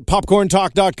to visit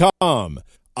popcorntalk.com.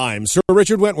 I'm Sir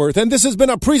Richard Wentworth, and this has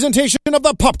been a presentation of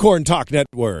the Popcorn Talk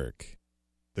Network.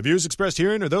 The views expressed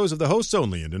herein are those of the hosts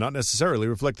only and do not necessarily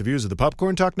reflect the views of the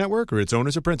Popcorn Talk Network or its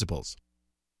owners or principals.